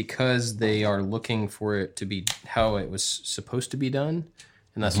because they are looking for it to be how it was supposed to be done.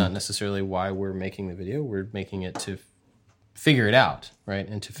 And that's not necessarily why we're making the video. We're making it to figure it out, right?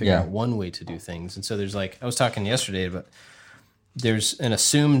 And to figure out one way to do things. And so there's I was talking yesterday about, there's an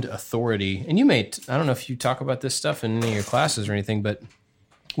assumed authority. And I don't know if you talk about this stuff in any of your classes or anything, but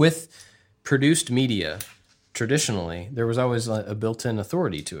with produced media, traditionally, there was always a built-in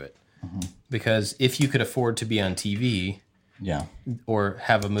authority to it. Because if you could afford to be on TV or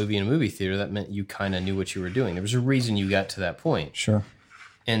have a movie in a movie theater, that meant you kind of knew what you were doing. There was a reason you got to that point. Sure.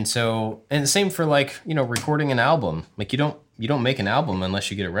 And so, and the same for recording an album. Like you don't make an album unless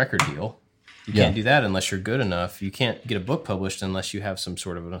you get a record deal. You can't do that unless you're good enough. You can't get a book published unless you have some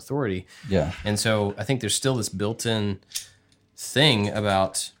sort of an authority. Yeah. And so I think there's still this built-in thing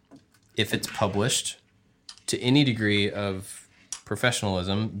about if it's published to any degree of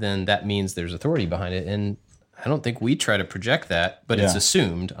professionalism, then that means there's authority behind it. And I don't think we try to project that, but it's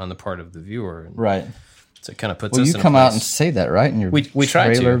assumed on the part of the viewer. Right. So it kind of puts us in a place. Well, you come out and say that, right? In your we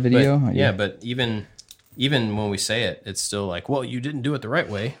try trailer to, video? But, but even when we say it, it's still like, well, you didn't do it the right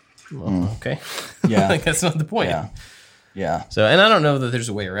way. Well, okay. Yeah. That's not the point. Yeah. Yeah. So, and I don't know that there's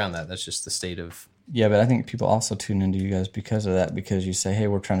a way around that. That's just the state of... Yeah, but I think people also tune into you guys because of that, because you say, hey,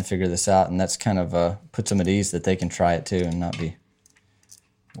 we're trying to figure this out, and that's kind of puts them at ease that they can try it too and not be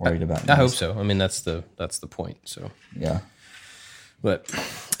worried about it. I hope so. I mean, that's the point. So yeah. But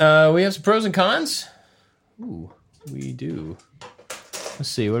we have some pros and cons. Ooh, we do. Let's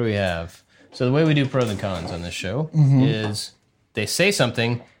see, what do we have? So the way we do pros and cons on this show is they say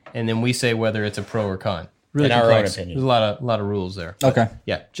something, and then we say whether it's a pro or con. Really in complex. Our own opinion. There's a lot of rules there. But okay.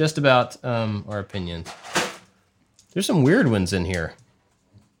 Yeah, just about our opinions. There's some weird ones in here.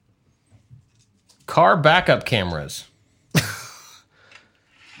 Car backup cameras.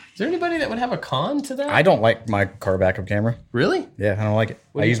 Is there anybody that would have a con to that? I don't like my car backup camera. Really? Yeah, I don't like it.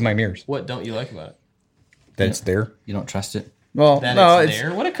 I use my mirrors. What don't you like about it? That it's there. You don't trust it? Well, That no, it's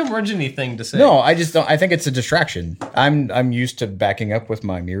there? What a curmudgeon-y thing to say. No, I just don't. I think it's a distraction. I'm used to backing up with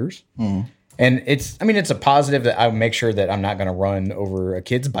my mirrors. And it's a positive that I make sure that I'm not going to run over a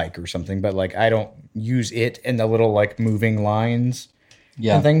kid's bike or something, but I don't use it in the little moving lines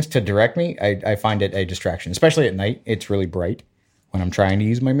and things to direct me. I find it a distraction, especially at night. It's really bright when I'm trying to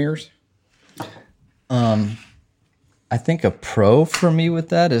use my mirrors. I think a pro for me with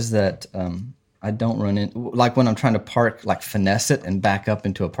that is that I don't run in, when I'm trying to park, finesse it and back up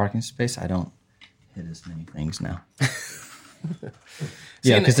into a parking space, I don't hit as many things now.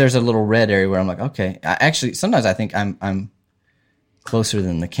 Yeah, because there's a little red area where I'm like, okay. Sometimes I think I'm closer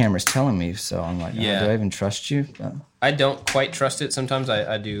than the camera's telling me. So I'm like, Yeah. do I even trust you? I don't quite trust it. Sometimes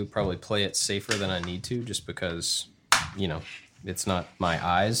I do probably play it safer than I need to, just because, it's not my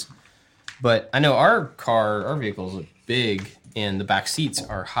eyes. But I know our vehicles are big, and the back seats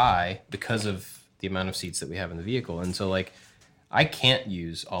are high because of the amount of seats that we have in the vehicle. And so, like, I can't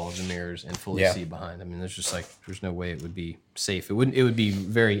use all of the mirrors and fully see behind. I mean, there's no way it would be safe. It would be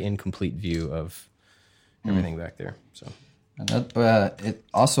very incomplete view of everything back there. So, It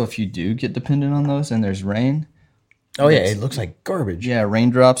also, if you do get dependent on those and there's rain, it looks like garbage. yeah,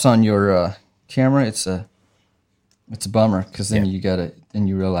 raindrops on your camera, it's a bummer, because then then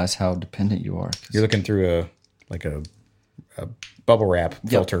you realize how dependent you are. You're looking through a bubble wrap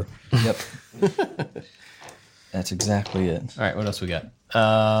filter. Yep. That's exactly it. all right, what else we got?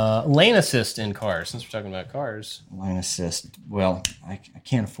 Lane assist in cars. Since we're talking about cars, Lane assist. Well, I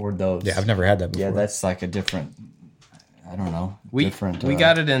can't afford those. Yeah, I've never had that before. Yeah, that's like a different, I don't know. we different,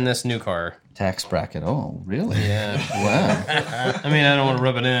 got it in this new car. tax bracket. Oh, really? Yeah. Wow. I mean, I don't want to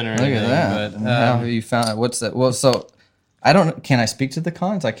rub it in or Look anything, at that. but And how have you found? What's that? Well, so can I speak to the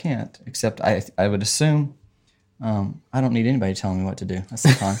cons? I can't, except I would assume I don't need anybody telling me what to do. That's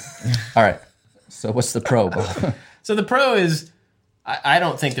the con. All right. So what's the pro, Bob? So the pro is, I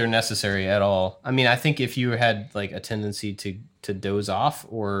don't think they're necessary at all. I mean, I think if you had like a tendency to doze off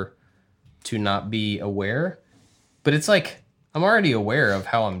or to not be aware, but it's like I'm already aware of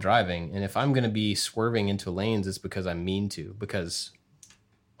how I'm driving, and if I'm going to be swerving into lanes, it's because I mean to, because,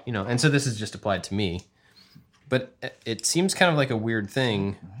 and so this is just applied to me. But it seems kind of like a weird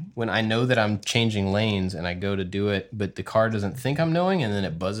thing when I know that I'm changing lanes and I go to do it, but the car doesn't think I'm knowing, and then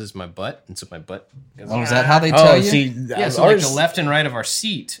it buzzes my butt, and so my butt goes. Oh, is that how they tell you? See, Yeah, so like the left and right of our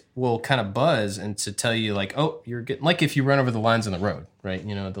seat will kind of buzz, and to tell you like, oh, you're getting, like if you run over the lines on the road, right?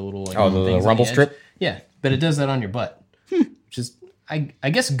 The little like the things on rumble the edge. strip? Yeah, but it does that on your butt, which is I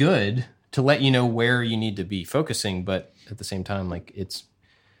guess good to let you know where you need to be focusing, but at the same time, like it's.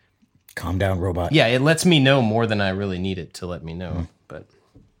 Calm down, robot. Yeah, it lets me know more than I really need it to let me know. But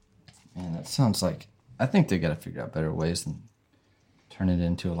Man, that sounds like, I think they got to figure out better ways than turn it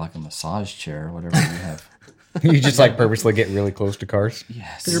into like a massage chair or whatever you have. You just like purposely get really close to cars.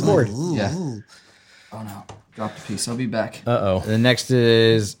 Yes. You're bored. Yeah. Oh no. Dropped a piece. I'll be back. The next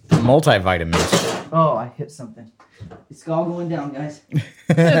is multivitamins. Oh, I hit something. It's all going down, guys.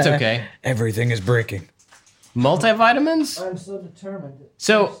 that's okay. Everything is breaking. Multivitamins. I'm so determined.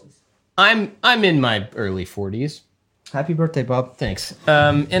 So I'm in my early 40s. Happy birthday, Bob. Thanks.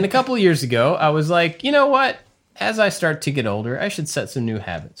 And a couple of years ago, I was like, you know what? As I start to get older, I should set some new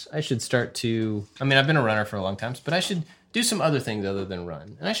habits. I should start to, I've been a runner for a long time, but I should do some other things other than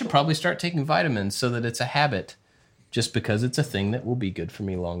run. And I should probably start taking vitamins so that it's a habit, just because it's a thing that will be good for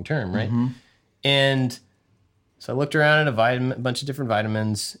me long term, right? Mm-hmm. And so I looked around at a bunch of different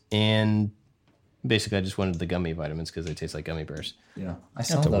vitamins, and basically I just wanted the gummy vitamins because they taste like gummy bears. Yeah, I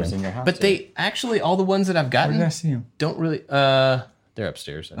saw those in your house. But they actually, all the ones that I've gotten, Where did I see them? don't really, they're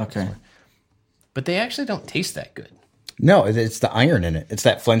upstairs. Okay. But they actually don't taste that good. No, it's the iron in it. It's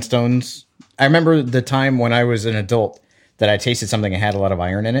that Flintstones. I remember the time when I was an adult that I tasted something that had a lot of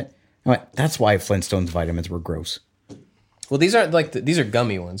iron in it. I went, that's why Flintstones vitamins were gross. Well, these aren't like these are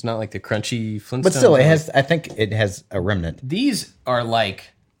gummy ones, not like the crunchy Flintstones. But still, it has. I think it has a remnant. These are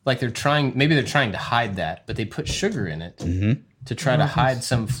like they're trying. Maybe they're trying to hide that, but they put sugar in it to try to hide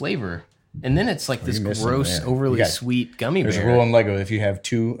some flavor, and then it's like this gross, overly sweet gummy bear. There's a rule in Lego: if you have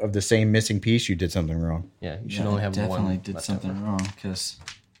two of the same missing piece, you did something wrong. Yeah, you should only have one. Definitely did something wrong because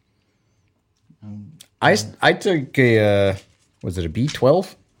I took a was it a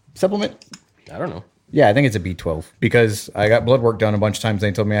B12 supplement? I don't know. Yeah, I think it's a B12 because I got blood work done a bunch of times.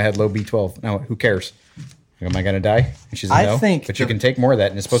 They told me I had low B12. Now, who cares? Am I going to die? And she said, no. But you can take more of that,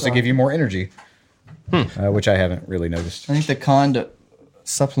 and it's supposed to give you more energy, which I haven't really noticed. I think the con to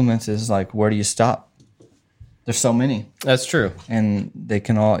supplements is like, where do you stop? There's so many. That's true. And they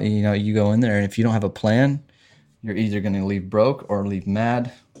can all, you go in there, and if you don't have a plan, you're either going to leave broke or leave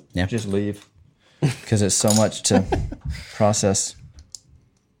mad. Yeah. Just leave because it's so much to process.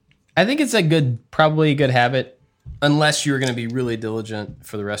 I think it's probably a good habit, unless you're going to be really diligent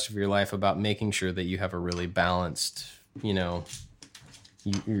for the rest of your life about making sure that you have a really balanced, you're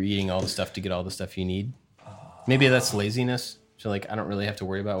eating all the stuff to get all the stuff you need. Maybe that's laziness. So like, I don't really have to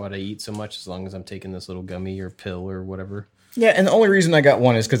worry about what I eat so much as long as I'm taking this little gummy or pill or whatever. Yeah, and the only reason I got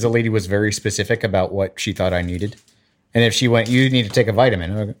one is because the lady was very specific about what she thought I needed. And if she went, you need to take a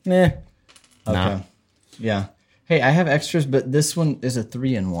vitamin, I go, nah. Okay. Yeah. Hey, I have extras, but this one is a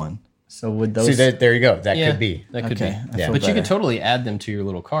 3-in-1. So would those... See, there you go. That could be. That could Okay, be. I feel But you better. could totally add them to your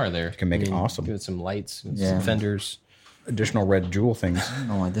little car there. You can make it awesome. Give it some lights, and Yeah. some fenders. additional red jewel things. I don't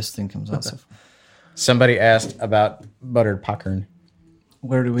know why this thing comes out so far. Somebody asked about buttered popcorn.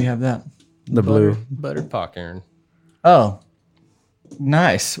 Where do we have that? The blue. Buttered popcorn. Oh,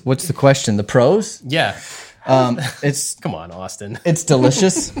 nice. What's the question? The pros? Yeah. It's Come on, Austin. it's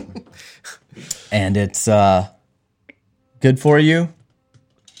delicious, and it's good for you.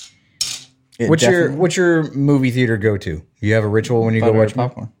 It What's definitely- your movie theater go to? You have a ritual when you go Buttered watch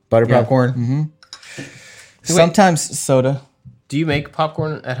popcorn. Butter Yeah. popcorn? sometimes soda? Do you make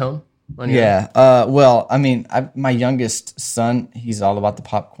popcorn at home? On your own? Yeah. Well, I mean, my youngest son, he's all about the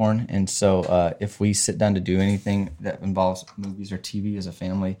popcorn, and so if we sit down to do anything that involves movies or TV as a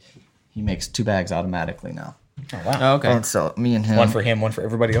family, he makes 2 bags automatically now. Oh wow. Oh, okay. And so me and him, One for him, one for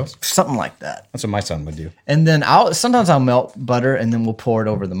everybody else. something like that. That's what my son would do. And then sometimes I'll melt butter and then we'll pour it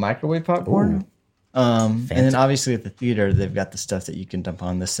over the microwave popcorn. And then obviously at the theater they've got the stuff that you can dump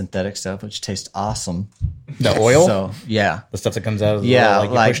on, the synthetic stuff, which tastes awesome. The oil, So yeah, the stuff that comes out of the Yeah, oil, like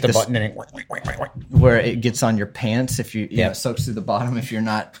you like push the this- button and it. where it gets on your pants if you know, Yeah. it soaks through the bottom if you're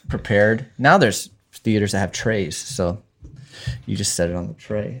not prepared. Now there's theaters that have trays, so you just set it on the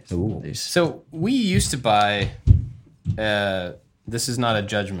tray. These- So we used to buy. This is not a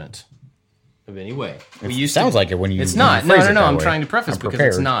judgment of any way. We used Sounds to, like it when you. It's when not. you No, phrase no, it no. that I'm way. trying to preface I'm because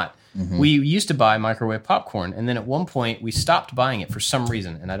prepared. it's not. We used to buy microwave popcorn, and then at one point we stopped buying it for some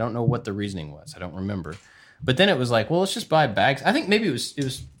reason, and I don't know what the reasoning was. I don't remember. But then it was like, well, let's just buy bags. I think maybe it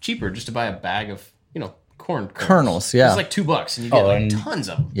was cheaper just to buy a bag of corn Kernels, It yeah. was like $2, and you get and- tons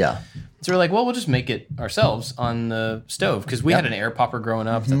of them. Yeah. So we're like, well, we'll just make it ourselves on the stove because we had an air popper growing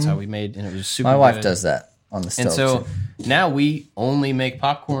up. That's how we made, and it was super. My wife good. does that on the stove. And so too. now we only make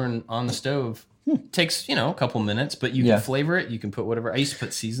popcorn on the stove. Takes a couple minutes, but you Yeah. can flavor it. You can put whatever. I used to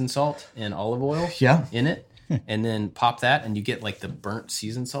put seasoned salt and olive oil Yeah. in it, and then pop that, and you get like the burnt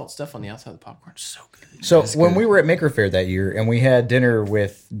seasoned salt stuff on the outside of the popcorn. It's so good. So when we were at Maker Faire that year, and we had dinner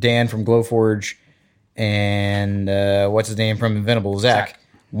with Dan from Glowforge, and what's his name from Inventable, Zach.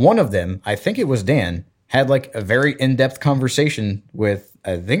 One of them, I think it was Dan, had like a very in-depth conversation with,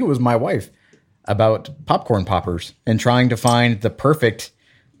 I think it was my wife, about popcorn poppers and trying to find the perfect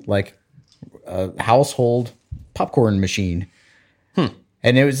like household popcorn machine.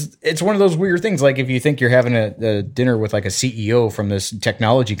 And it's one of those weird things. Like if you think you're having a dinner with like a CEO from this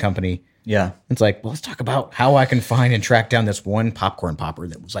technology company, Yeah. it's like, well, let's talk about how I can find and track down this one popcorn popper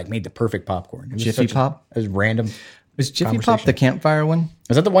that was like made the perfect popcorn. It was Jiffy Pop? It was random. Is Jiffy Pop Conversation. the campfire one?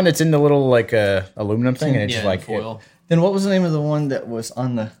 Is that the one that's in the little like aluminum thing and it's just like foil. Then what was the name of the one that was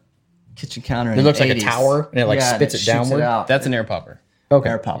on the kitchen counter? it looks like a tower and it like spits it shoots downward. out. That's an air popper. Okay.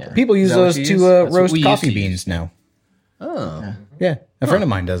 Air popper. People use Is that what those you to use? That's what roast we used coffee to beans use. now. Oh, Yeah, a friend of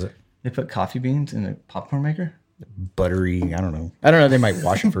mine does it. They put coffee beans in a popcorn maker? Buttery, I don't know. They might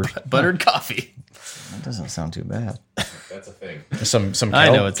wash it first. buttered coffee. That doesn't sound too bad. That's a thing. Some I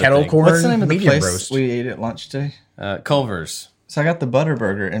kettle, know it's a kettle thing. corn What's the name of the medium place roast. we ate at lunch today? Culver's. So I got the butter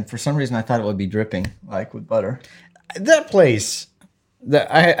burger, and for some reason I thought it would be dripping, like with butter. That place,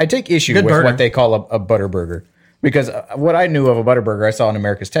 I take issue Good with burger. what they call a butter burger. Because what I knew of a butter burger, I saw in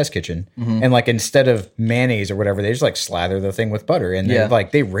America's Test Kitchen, Mm-hmm. and like instead of mayonnaise or whatever, they just like slather the thing with butter, and Yeah.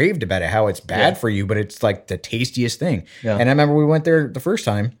 they raved about it, how it's bad for you, but it's like the tastiest thing. Yeah. And I remember we went there the first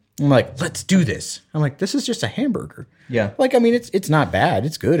time. I'm like, let's do this. I'm like, this is just a hamburger. Yeah. Like I mean, it's not bad.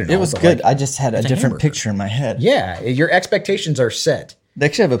 It's good. And It all, was but, good. like, I just had a different hamburger. picture in my head. yeah, your expectations are set. They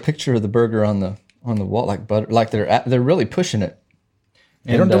actually have a picture of the burger on the wall, like butter, like they're really pushing it.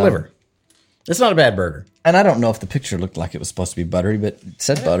 They don't deliver. It's not a bad burger. And I don't know if the picture looked like it was supposed to be buttery, but it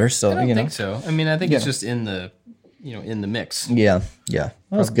said butter, so I don't you know. think so. I mean, I think it's just in the in the mix. Yeah, yeah,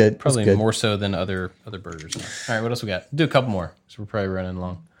 that was good. That was Probably good. more so than other burgers. All right, what else we got? Do a couple more. So we're probably running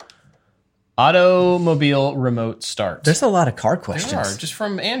long. Automobile remote start. There's a lot of car There questions. are, just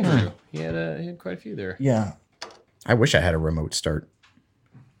from Andrew. He had quite a few there. Yeah, I wish I had a remote start.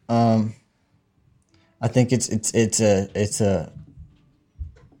 I think it's a.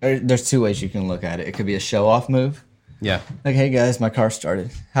 There's two ways you can look at it. It could be a show off move, Yeah. like, "Hey guys, my car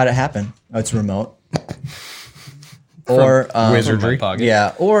started. How'd it happen? Oh, it's remote." Or Wizardry. From my pocket.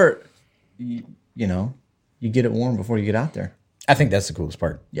 yeah, or you get it warm before you get out there. I think that's the coolest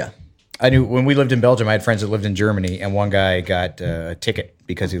part. Yeah, I knew when we lived in Belgium, I had friends that lived in Germany, and one guy got a ticket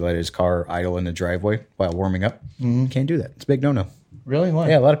because he let his car idle in the driveway while warming up. Can't do that. It's a big no-no. really? Why?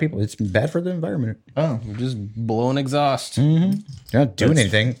 Yeah, a lot of people. It's bad for the environment. Oh, We're just blowing exhaust. You're not doing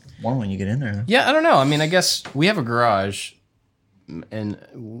anything. warm when you get in there. Yeah, I don't know. I mean, I guess we have a garage, and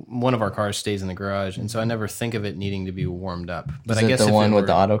one of our cars stays in the garage, and so I never think of it needing to be warmed up. But Is I it guess the if one it with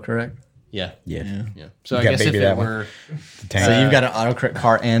the were- autocorrect? yeah, Yeah. yeah. So You I got guess if baby it that one. were Tank. So you've got an autocorrect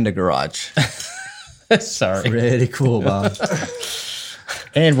car and a garage. Sorry. Pretty cool, Bob.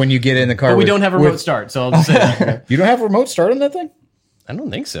 And when you get in the car, But we with- don't have a remote start, so I'll just say that. You don't have a remote start on that thing? I don't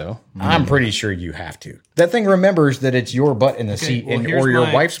think so. I'm pretty sure you have to. That thing remembers that it's your butt in the seat well, and, here's or your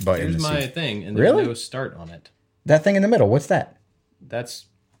my- wife's butt in Here's the my seat. thing, and there's Really? no start on it. That thing in the middle, what's that? That's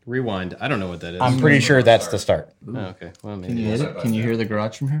rewind. I don't know what that is. I'm pretty sure that's the start. Oh, okay. Well, maybe Can you hit it? Can you hear the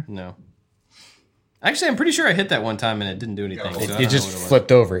garage from here? no. Actually, I'm pretty sure I hit that one time and it didn't do anything. So I don't It just know what it was.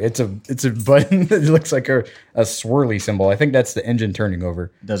 flipped over. It's a button that looks like a swirly symbol. I think that's the engine turning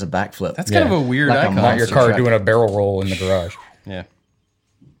over. Does a backflip. That's kind of a weird Like a icon. Not your monster car truck. doing a barrel roll in the garage. Yeah.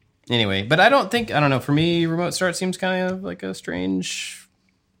 Anyway, but I don't know. For me, remote start seems kind of like a strange.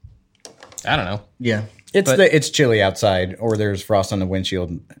 I don't know. Yeah. It's chilly outside, or there's frost on the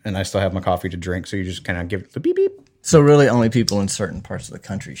windshield, and I still have my coffee to drink. So you just kind of give it the beep beep. So really, only people in certain parts of the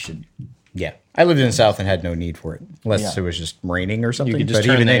country should. Yeah, I lived in the south and had no need for it, unless Yeah. it was just raining or something. You could just but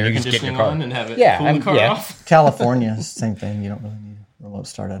turn even the then, air you just get in conditioning your car. on and have it Yeah, pull the car yeah. off. California, same thing. You don't really need a remote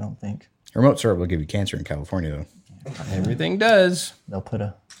start, I don't think. Remote start will give you cancer in California, though. Everything does. They'll put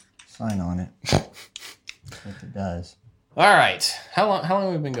a sign on it. If it does. All right. How long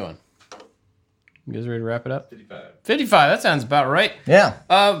have we been going? You guys ready to wrap it up? 55. That sounds about right. Yeah.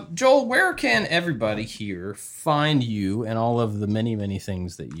 Joel, where can everybody here find you and all of the many, many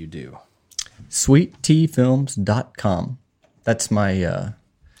things that you do? SweetTeaFilms.com. That's my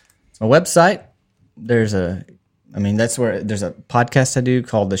website. That's where there's a podcast I do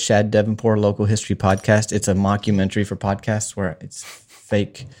called the Shad Davenport Local History Podcast. It's a mockumentary for podcasts where it's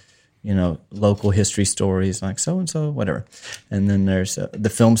fake, local history stories like so-and-so, whatever. And then there's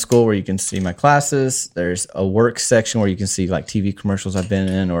the film school where you can see my classes. There's a work section where you can see like TV commercials I've been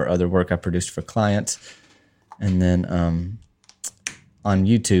in or other work I produced for clients. And then on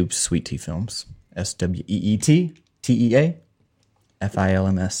YouTube, Sweet Tea Films,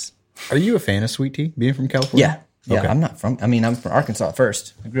 SweetTeafilms. Are you a fan of sweet tea, being from California? Yeah. Okay. I'm from Arkansas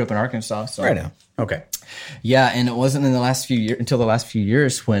first. I grew up in Arkansas. So. Right now. Okay. Yeah, and it wasn't until the last few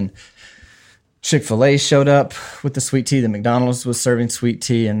years when Chick-fil-A showed up with the sweet tea. The McDonald's was serving sweet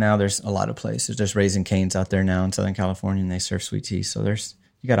tea, and now there's a lot of places. There's Raising Cane's out there now in Southern California, and they serve sweet tea. So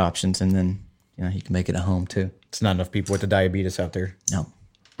you got options, and then you can make it at home too. It's not enough people with the diabetes out there No,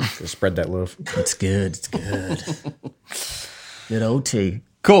 to spread that love. it's good. It's good. Good OT.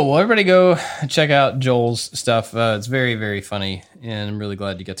 Cool. Well, everybody go check out Joel's stuff. It's very, very funny, and I'm really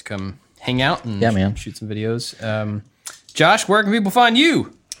glad you get to come hang out and man. shoot some videos. Josh, where can people find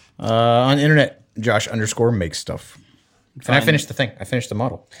you? On the internet, Josh_makes stuff. And I finished the thing. I finished the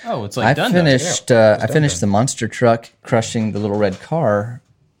model. Oh, it's like I done. finished the monster truck crushing the little red car.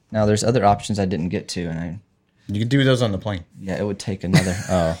 Now there's other options I didn't get to, and You can do those on the plane. it would take another.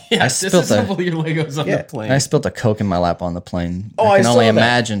 Oh, Yeah, I disassemble your Legos on the Yeah, plane. I spilled a Coke in my lap on the plane. Oh, I I can saw only that.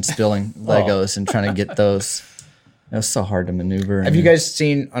 imagine spilling Legos and trying to get those. It was so hard to maneuver. Have you guys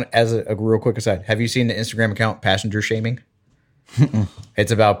seen, as a real quick aside, have you seen the Instagram account Passenger Shaming?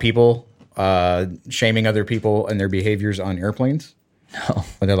 It's about people shaming other people and their behaviors on airplanes. No.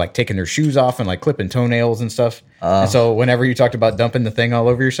 When they're like taking their shoes off and like clipping toenails and stuff. And so whenever you talked about dumping the thing all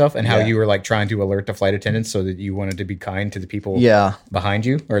over yourself and how Yeah. you were like trying to alert the flight attendants so that you wanted to be kind to the people Yeah. behind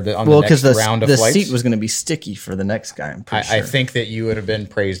you or on Well, the next because round of the flights. seat was going to be sticky for the next guy. I'm pretty sure. I think that you would have been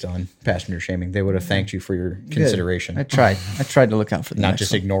praised on passenger shaming. They would have thanked you for your consideration. I tried. I tried to look out for the Not next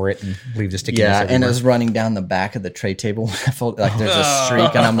just one. ignore it and leave the stickiness Yeah, and it everywhere. was running down the back of the tray table. I felt like there's a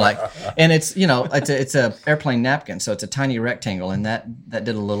streak, and I'm like, and it's it's a airplane napkin, so it's a tiny rectangle, and that did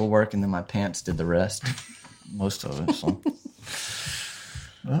a little work, and then my pants did the rest, most of it. So,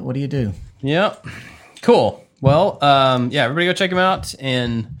 well, what do you do? Yep. Cool. Well, everybody go check him out.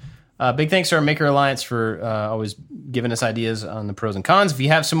 And big thanks to our Maker Alliance for always giving us ideas on the pros and cons. If you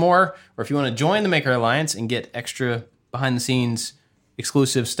have some more, or if you want to join the Maker Alliance and get extra behind the scenes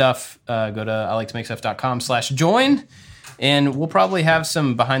exclusive stuff, go to iliketomakestuff.com/join. And we'll probably have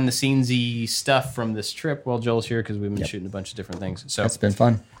some behind the scenesy stuff from this trip while Joel's here because we've been shooting a bunch of different things. So It's been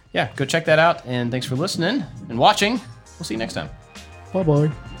fun. yeah, go check that out. And thanks for listening and watching. We'll see you next time. Bye bye.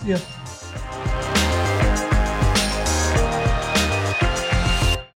 Yeah.